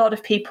know a lot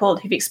of people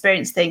who've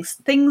experienced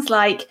things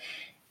like,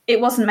 it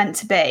wasn't meant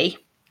to be.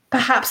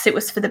 Perhaps it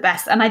was for the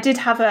best. And I did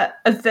have a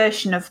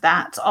version of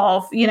that,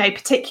 of,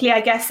 particularly, I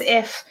guess,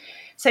 if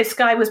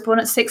Sky was born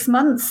at 6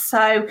 months.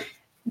 So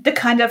the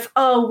kind of,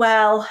 oh,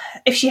 well,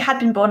 if she had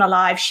been born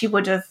alive, she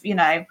would have,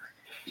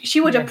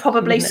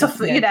 probably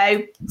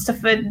suffered,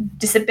 suffered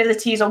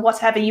disabilities or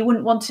whatever. You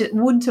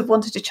wouldn't have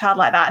wanted a child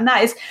like that. And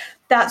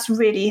that's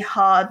really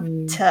hard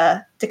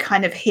to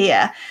kind of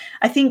hear.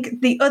 I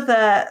think the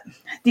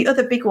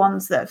other big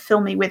ones that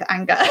fill me with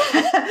anger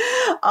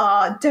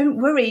are, don't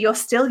worry, you're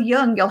still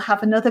young, you'll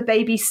have another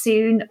baby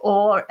soon,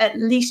 or at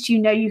least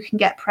you can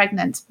get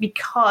pregnant,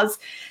 because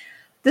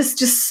there's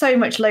just so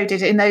much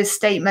loaded in those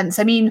statements.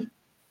 I mean,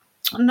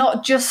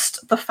 not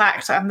just the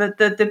fact, and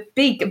the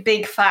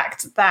big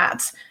fact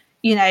that,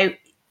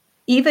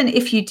 even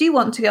if you do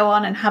want to go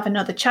on and have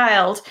another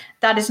child,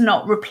 that is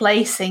not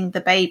replacing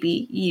the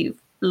baby you've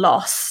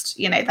lost.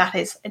 That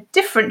is a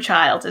different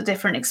child, a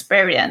different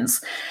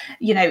experience.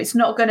 It's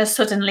not going to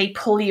suddenly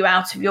pull you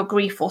out of your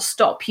grief or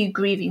stop you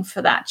grieving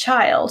for that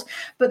child.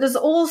 But there's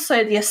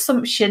also the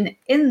assumption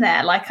in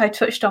there, like I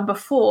touched on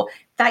before,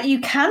 that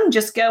you can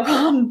just go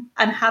on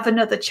and have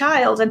another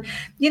child. And,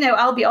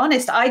 I'll be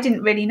honest, I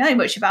didn't really know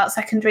much about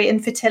secondary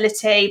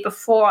infertility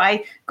before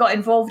I got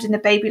involved in the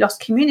baby loss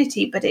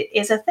community, but it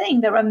is a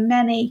thing. There are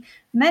many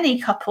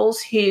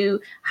couples who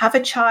have a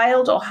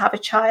child or have a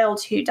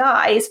child who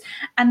dies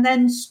and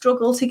then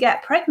struggle to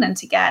get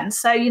pregnant again.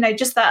 So,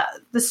 just that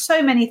there's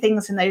so many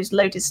things in those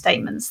loaded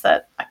statements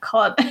that I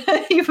can't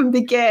even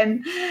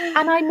begin.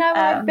 And I know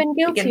I've been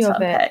guilty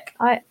of it.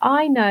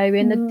 I know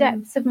in the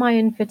depths of my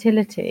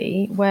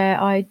infertility,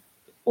 where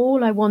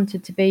all I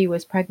wanted to be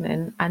was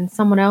pregnant, and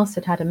someone else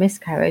had had a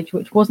miscarriage,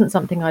 which wasn't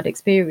something I'd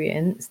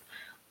experienced.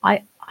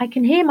 I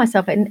can hear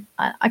myself, and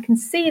I can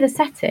see the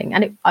setting.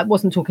 And I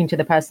wasn't talking to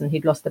the person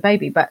who'd lost the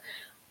baby, but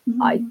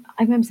I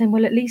remember saying,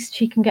 well, at least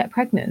she can get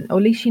pregnant, or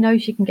at least she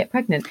knows she can get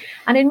pregnant.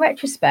 And in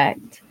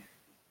retrospect,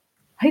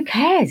 who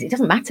cares? It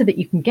doesn't matter that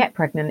you can get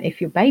pregnant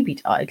if your baby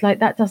died. Like,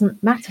 that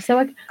doesn't matter.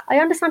 So I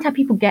understand how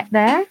people get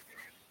there,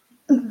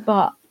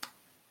 but...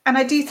 And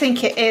I do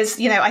think it is,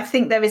 I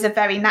think there is a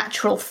very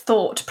natural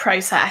thought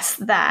process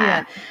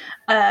there.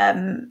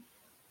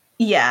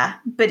 Yeah.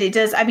 But it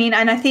does,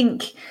 and I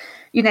think...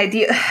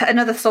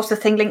 another sort of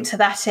thing linked to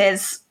that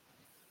is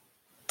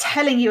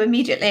telling you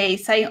immediately,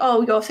 saying,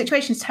 oh, your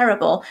situation's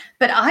terrible,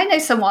 but I know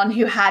someone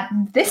who had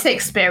this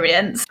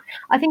experience.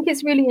 I think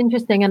it's really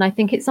interesting, and I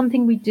think it's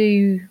something we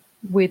do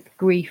with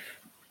grief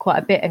quite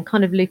a bit, and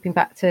kind of looping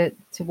back to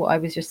what I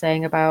was just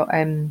saying about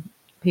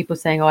people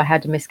saying, oh, I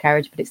had a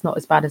miscarriage, but it's not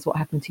as bad as what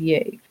happened to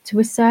you. To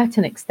a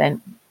certain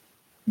extent,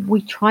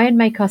 we try and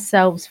make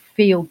ourselves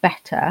feel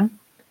better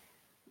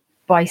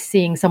by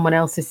seeing someone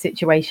else's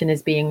situation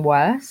as being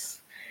worse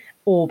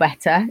or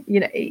better.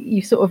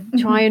 You sort of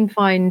try and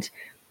find,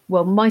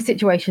 well, my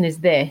situation is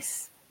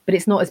this, but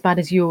it's not as bad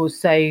as yours,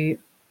 so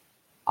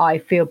I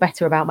feel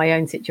better about my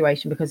own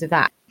situation because of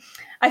that.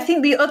 I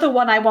think the other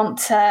one I want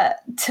to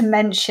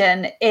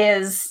mention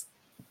is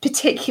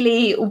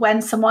particularly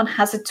when someone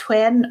has a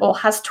twin or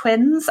has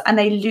twins and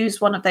they lose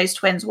one of those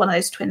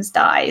twins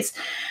dies.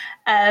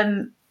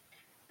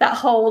 That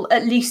whole,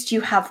 at least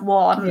you have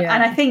one. Yeah.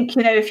 And I think,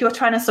 if you're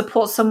trying to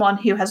support someone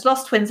who has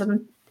lost twins,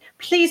 and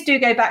please do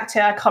go back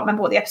to, I can't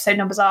remember what the episode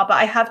numbers are, but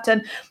I have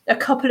done a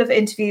couple of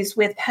interviews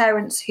with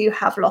parents who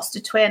have lost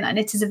a twin, and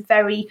it is a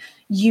very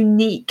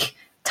unique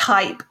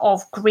type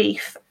of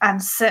grief,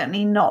 and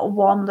certainly not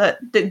one that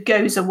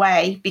goes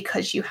away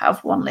because you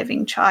have one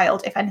living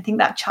child. If anything,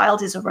 that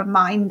child is a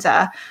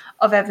reminder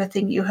of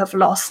everything you have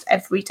lost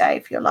every day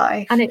of your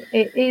life. And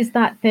it is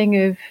that thing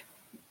of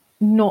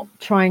not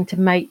trying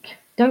to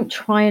don't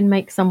try and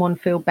make someone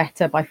feel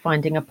better by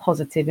finding a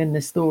positive in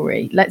the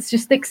story. Let's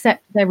just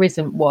accept there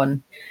isn't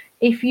one.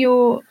 If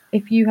you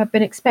have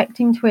been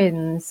expecting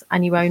twins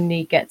and you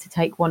only get to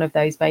take one of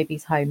those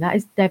babies home, that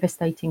is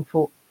devastating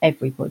for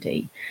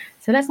everybody.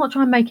 So let's not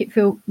try and make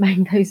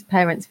those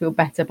parents feel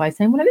better by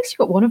saying, well, at least you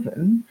got one of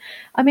them.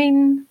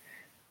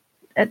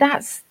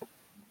 That's,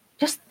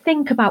 just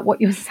think about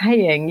what you're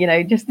saying,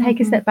 just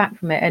take a step back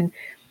from it.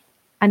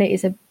 And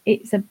it's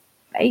a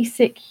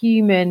basic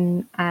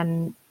human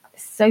and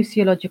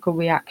sociological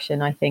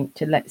reaction, I think,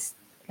 to let's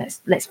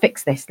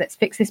fix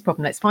this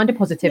problem, let's find a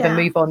positive and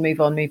move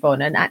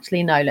on. And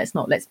actually, no, let's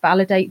not. Let's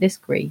validate this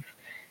grief.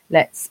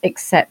 Let's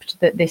accept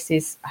that this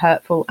is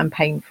hurtful and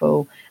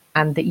painful,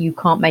 and that you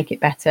can't make it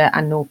better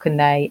and nor can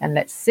they, and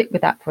let's sit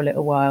with that for a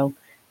little while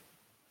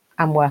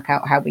and work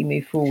out how we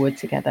move forward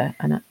together.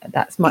 And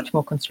that's much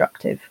more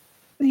constructive.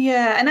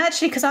 Yeah, and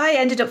actually, because I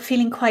ended up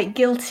feeling quite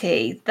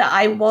guilty that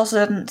I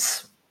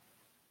wasn't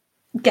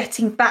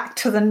getting back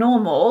to the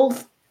normal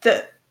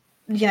that,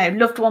 you know,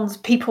 loved ones,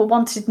 people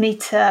wanted me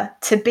to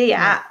be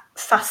at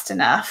fast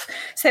enough.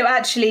 So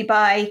actually,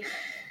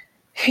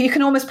 you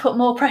can almost put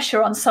more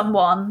pressure on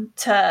someone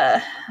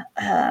to,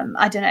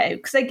 I don't know,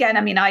 because again,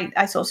 I mean,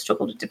 I sort of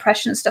struggled with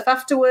depression and stuff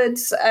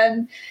afterwards,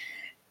 and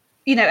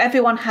you know,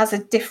 everyone has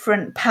a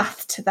different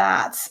path to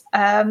that.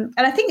 And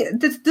I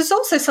think there's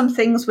also some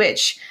things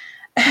which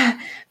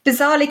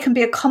bizarrely can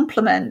be a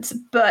compliment,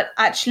 but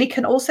actually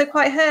can also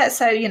quite hurt.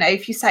 So, you know,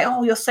 if you say,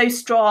 oh, you're so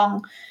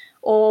strong,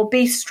 or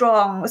be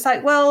strong, it's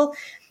like, well,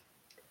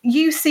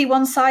 you see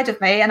one side of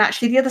me, and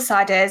actually the other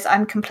side is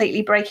I'm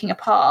completely breaking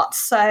apart.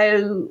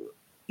 So,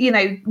 you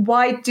know,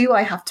 why do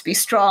I have to be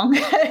strong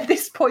at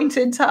this point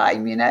in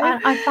time, you know?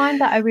 I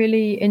find that a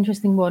really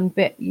interesting one,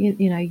 but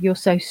you know, you're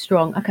so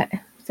strong. Okay,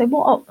 so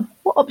what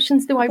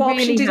options do I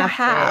really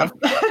have?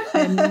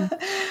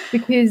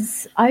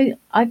 Because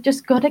I've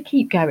just got to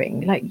keep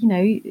going, like, you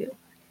know.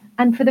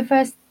 And for the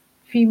first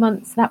few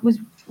months, that was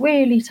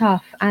really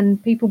tough,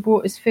 and people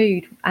brought us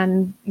food,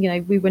 and you know,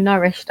 we were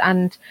nourished,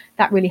 and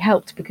that really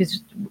helped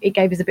because it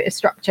gave us a bit of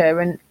structure,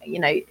 and you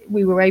know,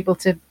 we were able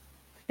to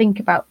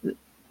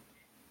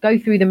go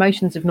through the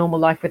motions of normal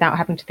life without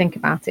having to think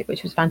about it,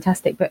 which was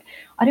fantastic. But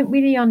I don't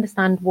really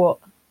understand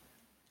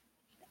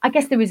I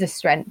guess there is a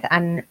strength,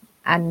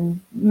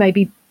 and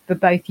maybe for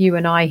both you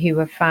and I, who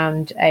have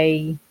found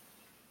a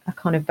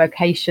kind of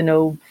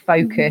vocational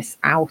focus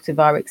out of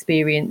our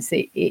experience,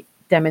 it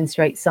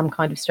demonstrates some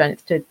kind of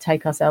strength to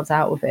take ourselves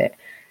out of it.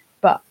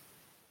 But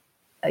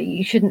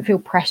you shouldn't feel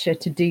pressure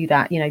to do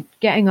that. You know,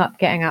 getting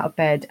out of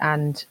bed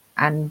and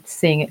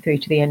seeing it through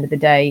to the end of the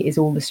day is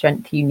all the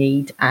strength you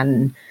need,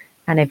 and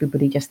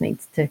everybody just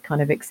needs to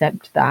kind of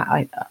accept that.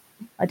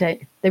 I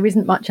don't. There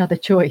isn't much other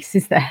choice,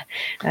 is there?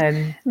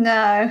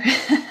 No.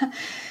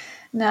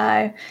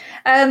 No.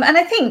 And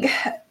I think,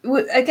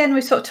 again, we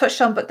sort of touched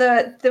on, but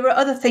there are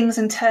other things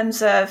in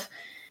terms of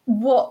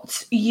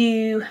what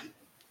you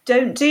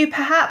don't do,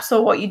 perhaps,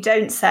 or what you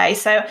don't say.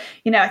 So,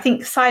 you know, I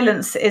think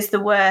silence is the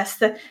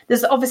worst.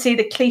 There's obviously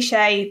the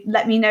cliche,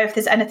 let me know if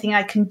there's anything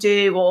I can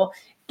do, or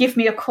give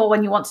me a call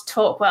when you want to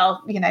talk.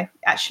 Well, you know,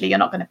 actually, you're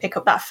not going to pick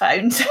up that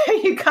phone. So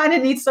you kind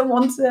of need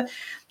someone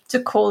to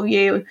call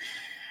you.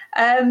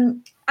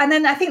 And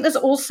then I think there's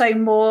also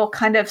more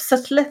kind of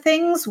subtler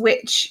things,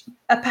 which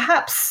are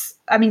perhaps,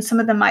 I mean, some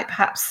of them might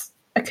perhaps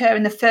occur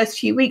in the first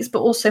few weeks, but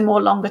also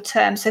more longer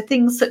term. So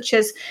things such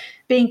as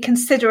being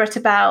considerate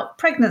about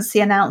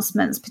pregnancy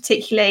announcements,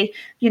 particularly,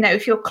 you know,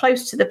 if you're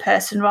close to the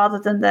person, rather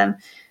than them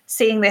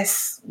seeing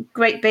this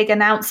great big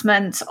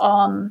announcement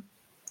on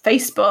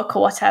Facebook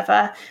or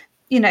whatever,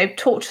 you know,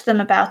 talk to them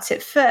about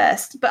it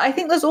first. But I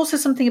think there's also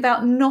something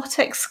about not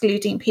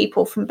excluding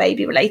people from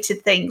baby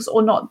related things,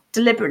 or not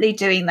deliberately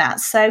doing that.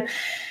 So,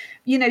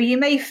 you know, you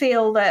may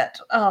feel that,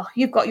 oh,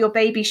 you've got your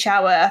baby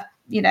shower,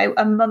 you know,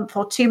 a month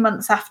or 2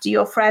 months after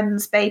your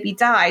friend's baby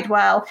died.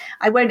 Well,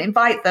 I won't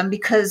invite them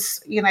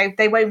because, you know,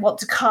 they won't want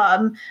to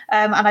come,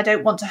 and I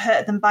don't want to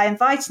hurt them by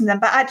inviting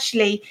them. But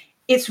actually,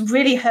 it's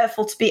really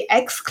hurtful to be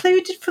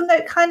excluded from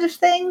that kind of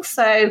thing.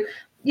 So,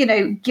 you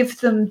know, give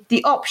them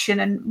the option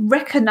and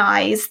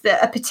recognize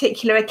that a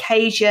particular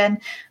occasion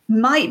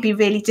might be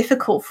really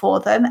difficult for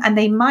them and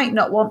they might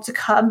not want to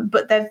come,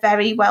 but they're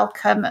very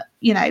welcome,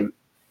 you know,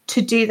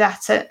 to do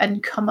that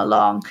and come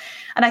along.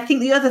 And I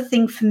think the other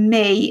thing for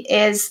me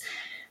is,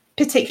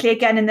 particularly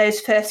again in those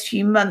first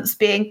few months,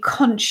 being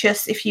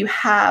conscious, if you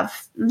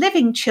have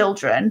living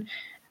children,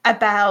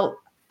 about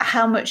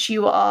how much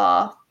you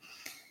are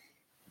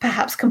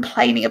perhaps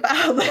complaining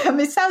about them.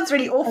 It sounds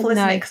really awful,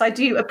 isn't it? Because I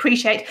do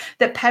appreciate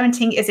that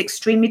parenting is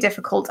extremely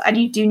difficult and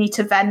you do need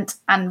to vent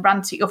and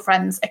rant at your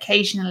friends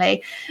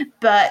occasionally.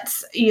 But,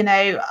 you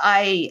know,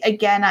 I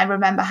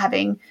remember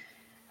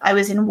I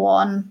was in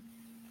one,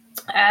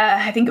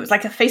 I think it was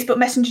like a Facebook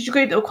Messenger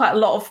group. There were quite a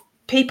lot of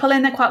people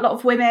in there, quite a lot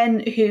of women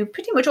who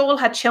pretty much all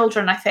had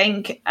children, I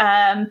think.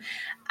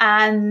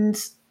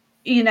 And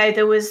you know,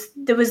 there was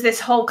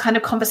this whole kind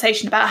of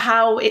conversation about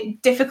how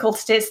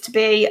difficult it is to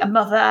be a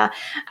mother,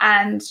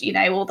 and, you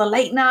know, all the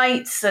late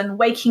nights and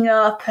waking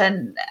up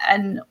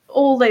and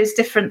all those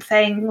different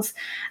things.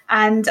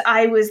 And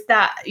I was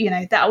that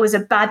was a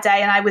bad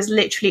day. And I was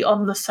literally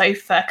on the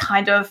sofa,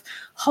 kind of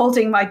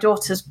holding my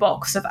daughter's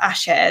box of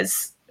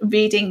ashes,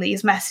 reading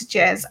these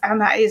messages.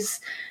 And that is,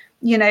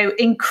 you know,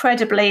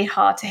 incredibly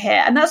hard to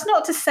hear. And that's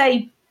not to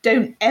say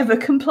don't ever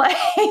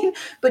complain,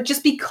 but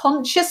just be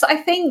conscious, I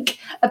think,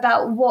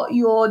 about what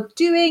you're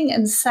doing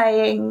and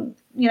saying,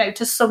 you know,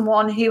 to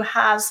someone who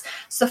has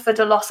suffered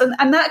a loss.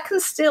 And that can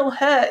still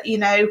hurt, you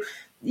know, a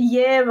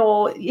year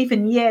or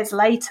even years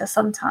later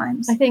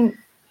sometimes. I think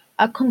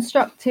a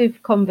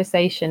constructive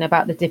conversation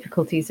about the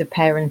difficulties of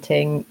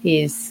parenting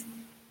is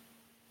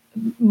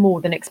more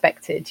than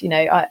expected. You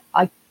know,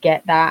 I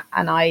get that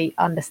and I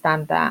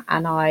understand that,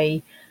 and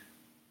I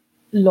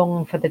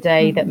long for the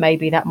day that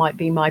maybe that might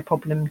be my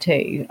problem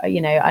too,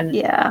 and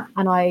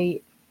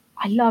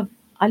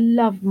I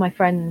love my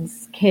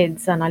friends'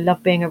 kids and I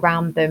love being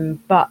around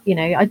them, but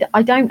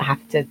I don't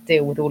have to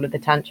deal with all of the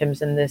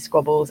tantrums and the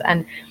squabbles,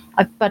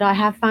 but I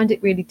have found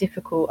it really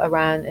difficult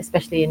around,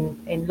 especially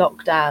in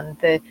lockdown,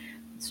 the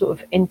sort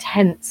of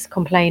intense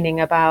complaining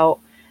about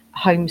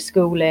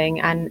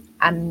homeschooling,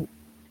 and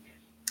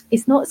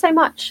it's not so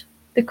much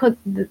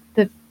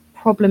the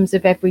problems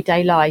of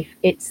everyday life,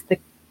 it's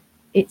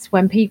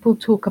when people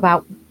talk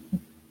about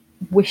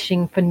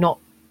wishing for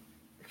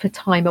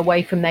time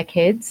away from their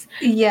kids.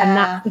 And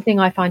that's the thing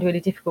I find really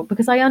difficult,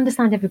 because I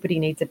understand everybody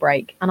needs a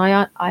break, and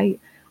I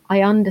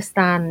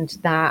understand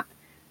that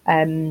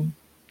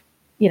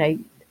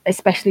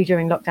especially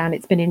during lockdown,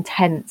 it's been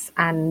intense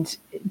and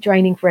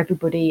draining for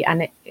everybody,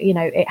 and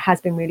it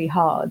has been really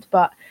hard.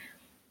 But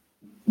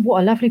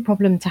what a lovely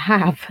problem to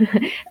have,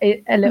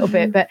 a little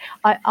bit. But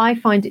I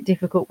find it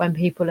difficult when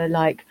people are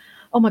like,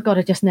 oh my God,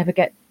 I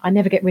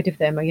never get rid of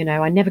them, or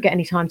I never get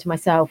any time to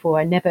myself, or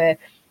and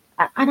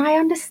I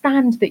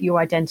understand that your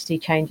identity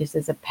changes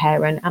as a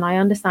parent, and I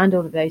understand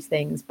all of those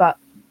things, but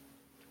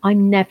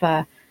I'm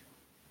never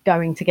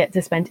going to get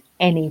to spend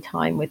any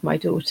time with my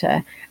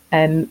daughter.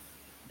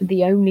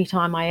 The only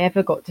time I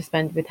ever got to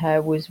spend with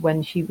her was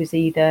when she was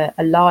either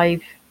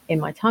alive in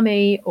my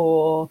tummy,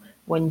 or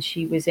when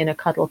she was in a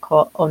cuddle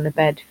cot on the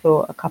bed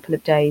for a couple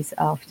of days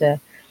after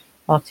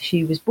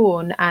she was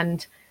born.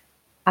 And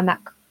that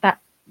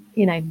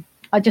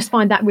I just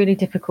find that really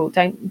difficult.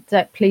 Don't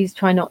please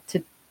try not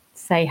to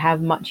say how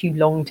much you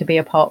long to be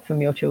apart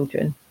from your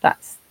children.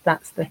 That's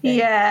the thing.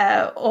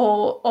 Yeah,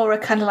 or a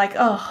kind of like,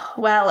 oh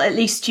well, at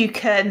least you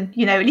can,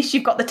 at least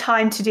you've got the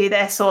time to do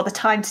this or the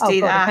time to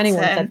do that. If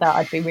anyone said that,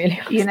 I'd be really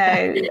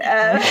upset.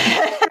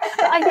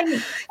 I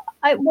think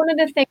one of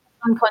the things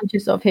I'm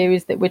conscious of here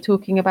is that we're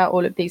talking about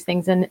all of these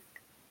things, and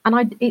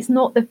it's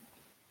not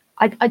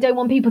I don't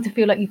want people to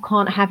feel like you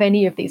can't have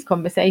any of these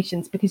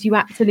conversations, because you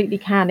absolutely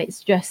can.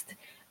 It's just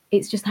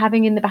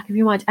having in the back of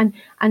your mind,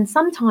 and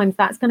sometimes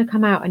that's going to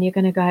come out and you're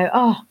going to go,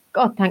 oh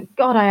God, thank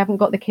God I haven't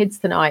got the kids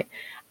tonight.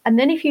 And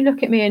then if you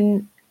look at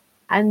me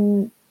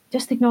and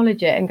just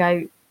acknowledge it and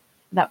go,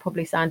 that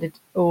probably sounded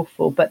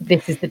awful, but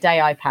this is the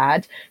day I've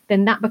had,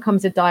 then that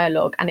becomes a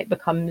dialogue, and it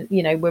becomes,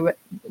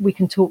 we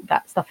can talk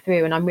that stuff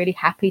through. And I'm really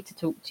happy to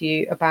talk to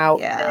you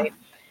about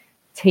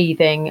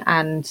teething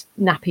and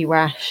nappy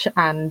rash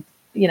and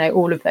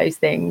all of those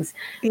things,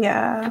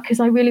 because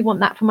I really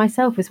want that for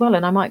myself as well.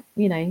 And I might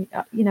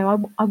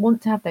I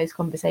want to have those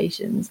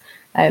conversations,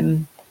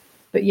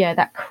 but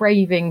that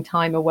craving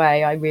time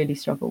away I really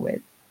struggle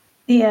with.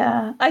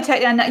 I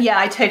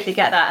totally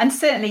get that. And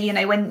certainly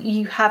when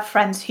you have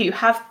friends who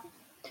have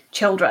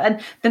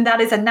children, then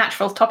that is a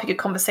natural topic of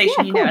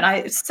conversation, and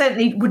I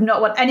certainly would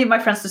not want any of my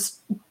friends to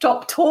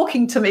stop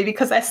talking to me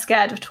because they're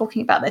scared of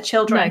talking about their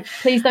children. No,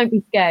 please don't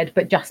be scared,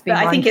 but just be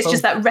mindful. I think it's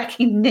just that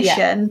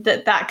recognition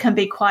that can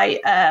be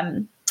quite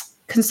can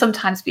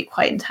sometimes be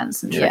quite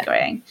intense and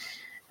triggering.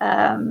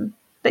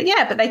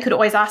 But they could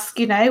always ask,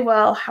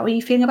 well, how are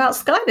you feeling about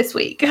Sky this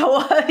week?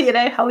 Or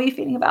how are you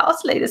feeling about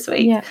Ottilie this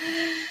week?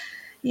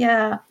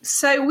 Yeah.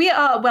 So we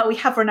have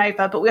run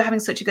over, but we're having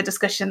such a good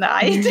discussion that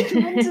I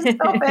didn't want to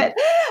stop it.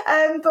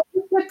 But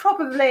we would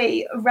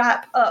probably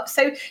wrap up.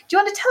 So do you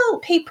want to tell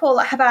people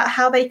about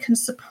how they can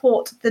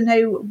support the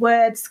No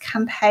Words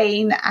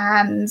campaign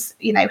and,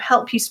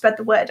 help you spread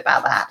the word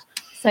about that?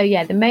 So,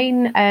 the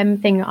main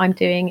thing I'm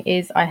doing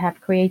is I have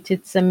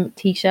created some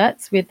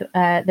T-shirts with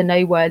the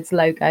No Words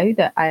logo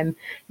that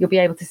you'll be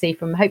able to see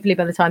from, hopefully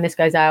by the time this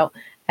goes out,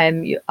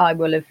 I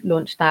will have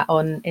launched that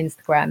on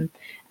Instagram.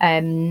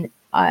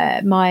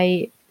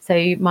 My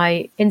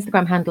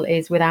Instagram handle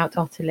is Without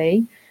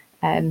Ottilie,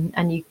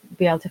 and you'll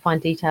be able to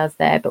find details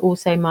there. But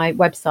also my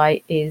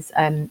website is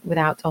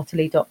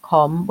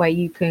withoutottilie.com, where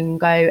you can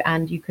go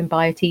and you can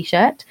buy a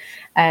T-shirt.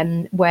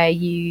 And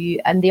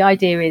the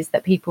idea is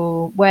that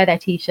people wear their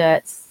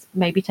T-shirts,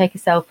 maybe take a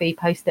selfie,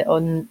 post it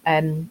on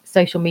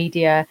social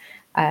media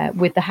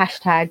with the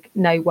hashtag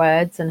No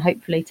Words, and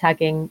hopefully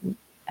tagging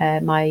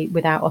my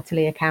Without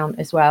Ottilie account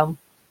as well.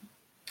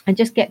 And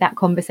just get that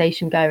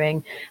conversation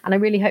going. And I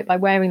really hope by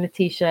wearing the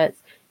T-shirts,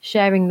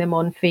 sharing them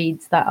on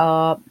feeds that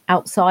are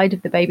outside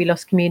of the baby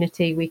loss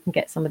community, we can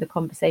get some of the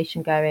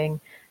conversation going.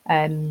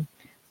 And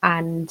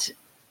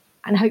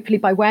hopefully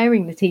by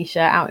wearing the T-shirt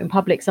out in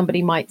public,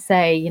 somebody might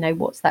say,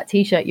 what's that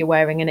T-shirt you're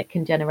wearing? And it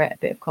can generate a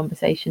bit of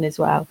conversation as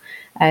well.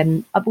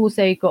 I've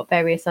also got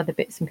various other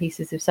bits and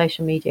pieces of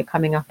social media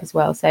coming up as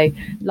well. So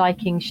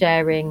liking,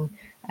 sharing,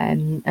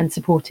 and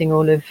supporting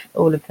all of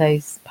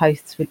those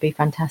posts would be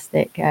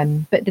fantastic.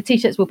 But the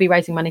T-shirts will be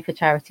raising money for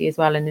charity as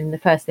well. And in the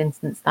first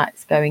instance,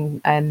 that's going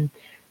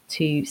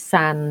to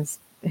SANS,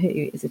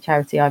 who is a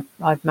charity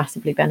I've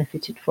massively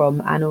benefited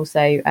from, and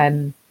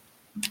also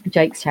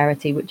Jake's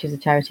charity, which is a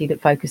charity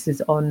that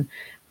focuses on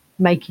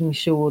making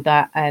sure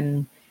that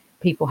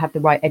people have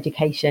the right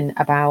education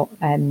about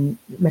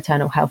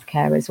maternal health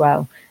care as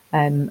well.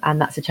 And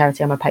that's a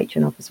charity I'm a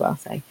patron of as well.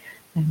 So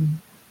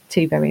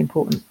two very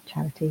important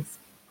charities.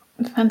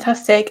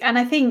 Fantastic. And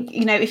I think,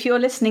 if you're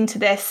listening to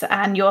this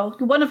and you're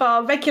one of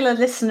our regular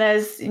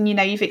listeners and,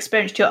 you've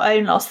experienced your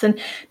own loss, then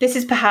this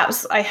is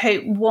perhaps, I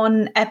hope,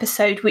 one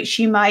episode which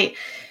you might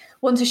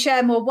want to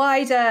share more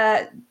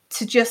wider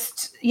to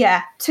just,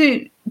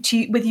 to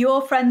with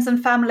your friends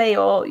and family,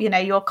 or,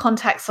 your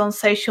contacts on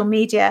social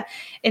media,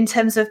 in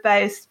terms of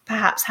both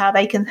perhaps how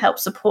they can help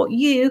support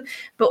you,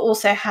 but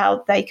also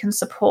how they can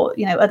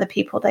support, other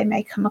people they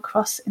may come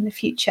across in the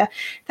future.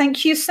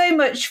 Thank you so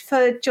much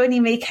for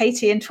joining me,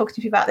 Katie, and talking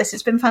to me about this.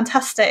 It's been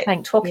fantastic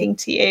talking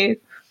to you.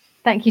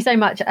 Thank you so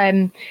much.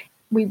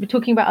 We were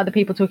talking about other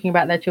people talking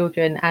about their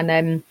children,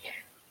 and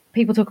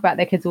people talk about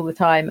their kids all the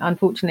time.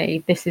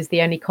 Unfortunately, this is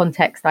the only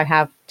context I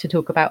have to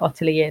talk about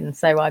Ottilie in.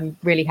 So I'm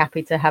really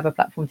happy to have a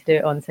platform to do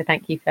it on. So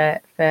thank you for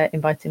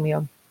inviting me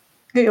on.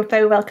 You're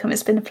very welcome.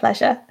 It's been a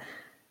pleasure.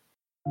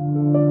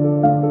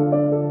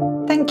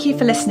 Thank you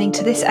for listening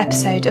to this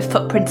episode of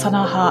Footprints on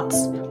Our Hearts.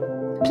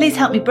 Please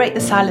help me break the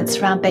silence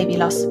around baby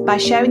loss by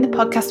sharing the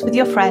podcast with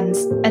your friends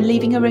and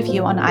leaving a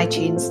review on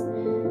iTunes.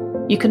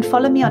 You can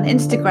follow me on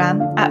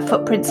Instagram at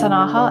Footprints on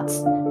Our Hearts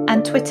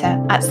and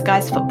Twitter at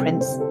Sky's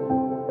Footprints.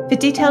 For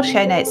detailed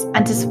show notes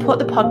and to support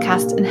the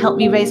podcast and help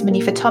me raise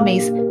money for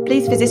Tommy's,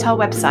 please visit our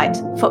website,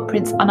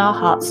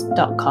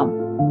 footprintsonourhearts.com.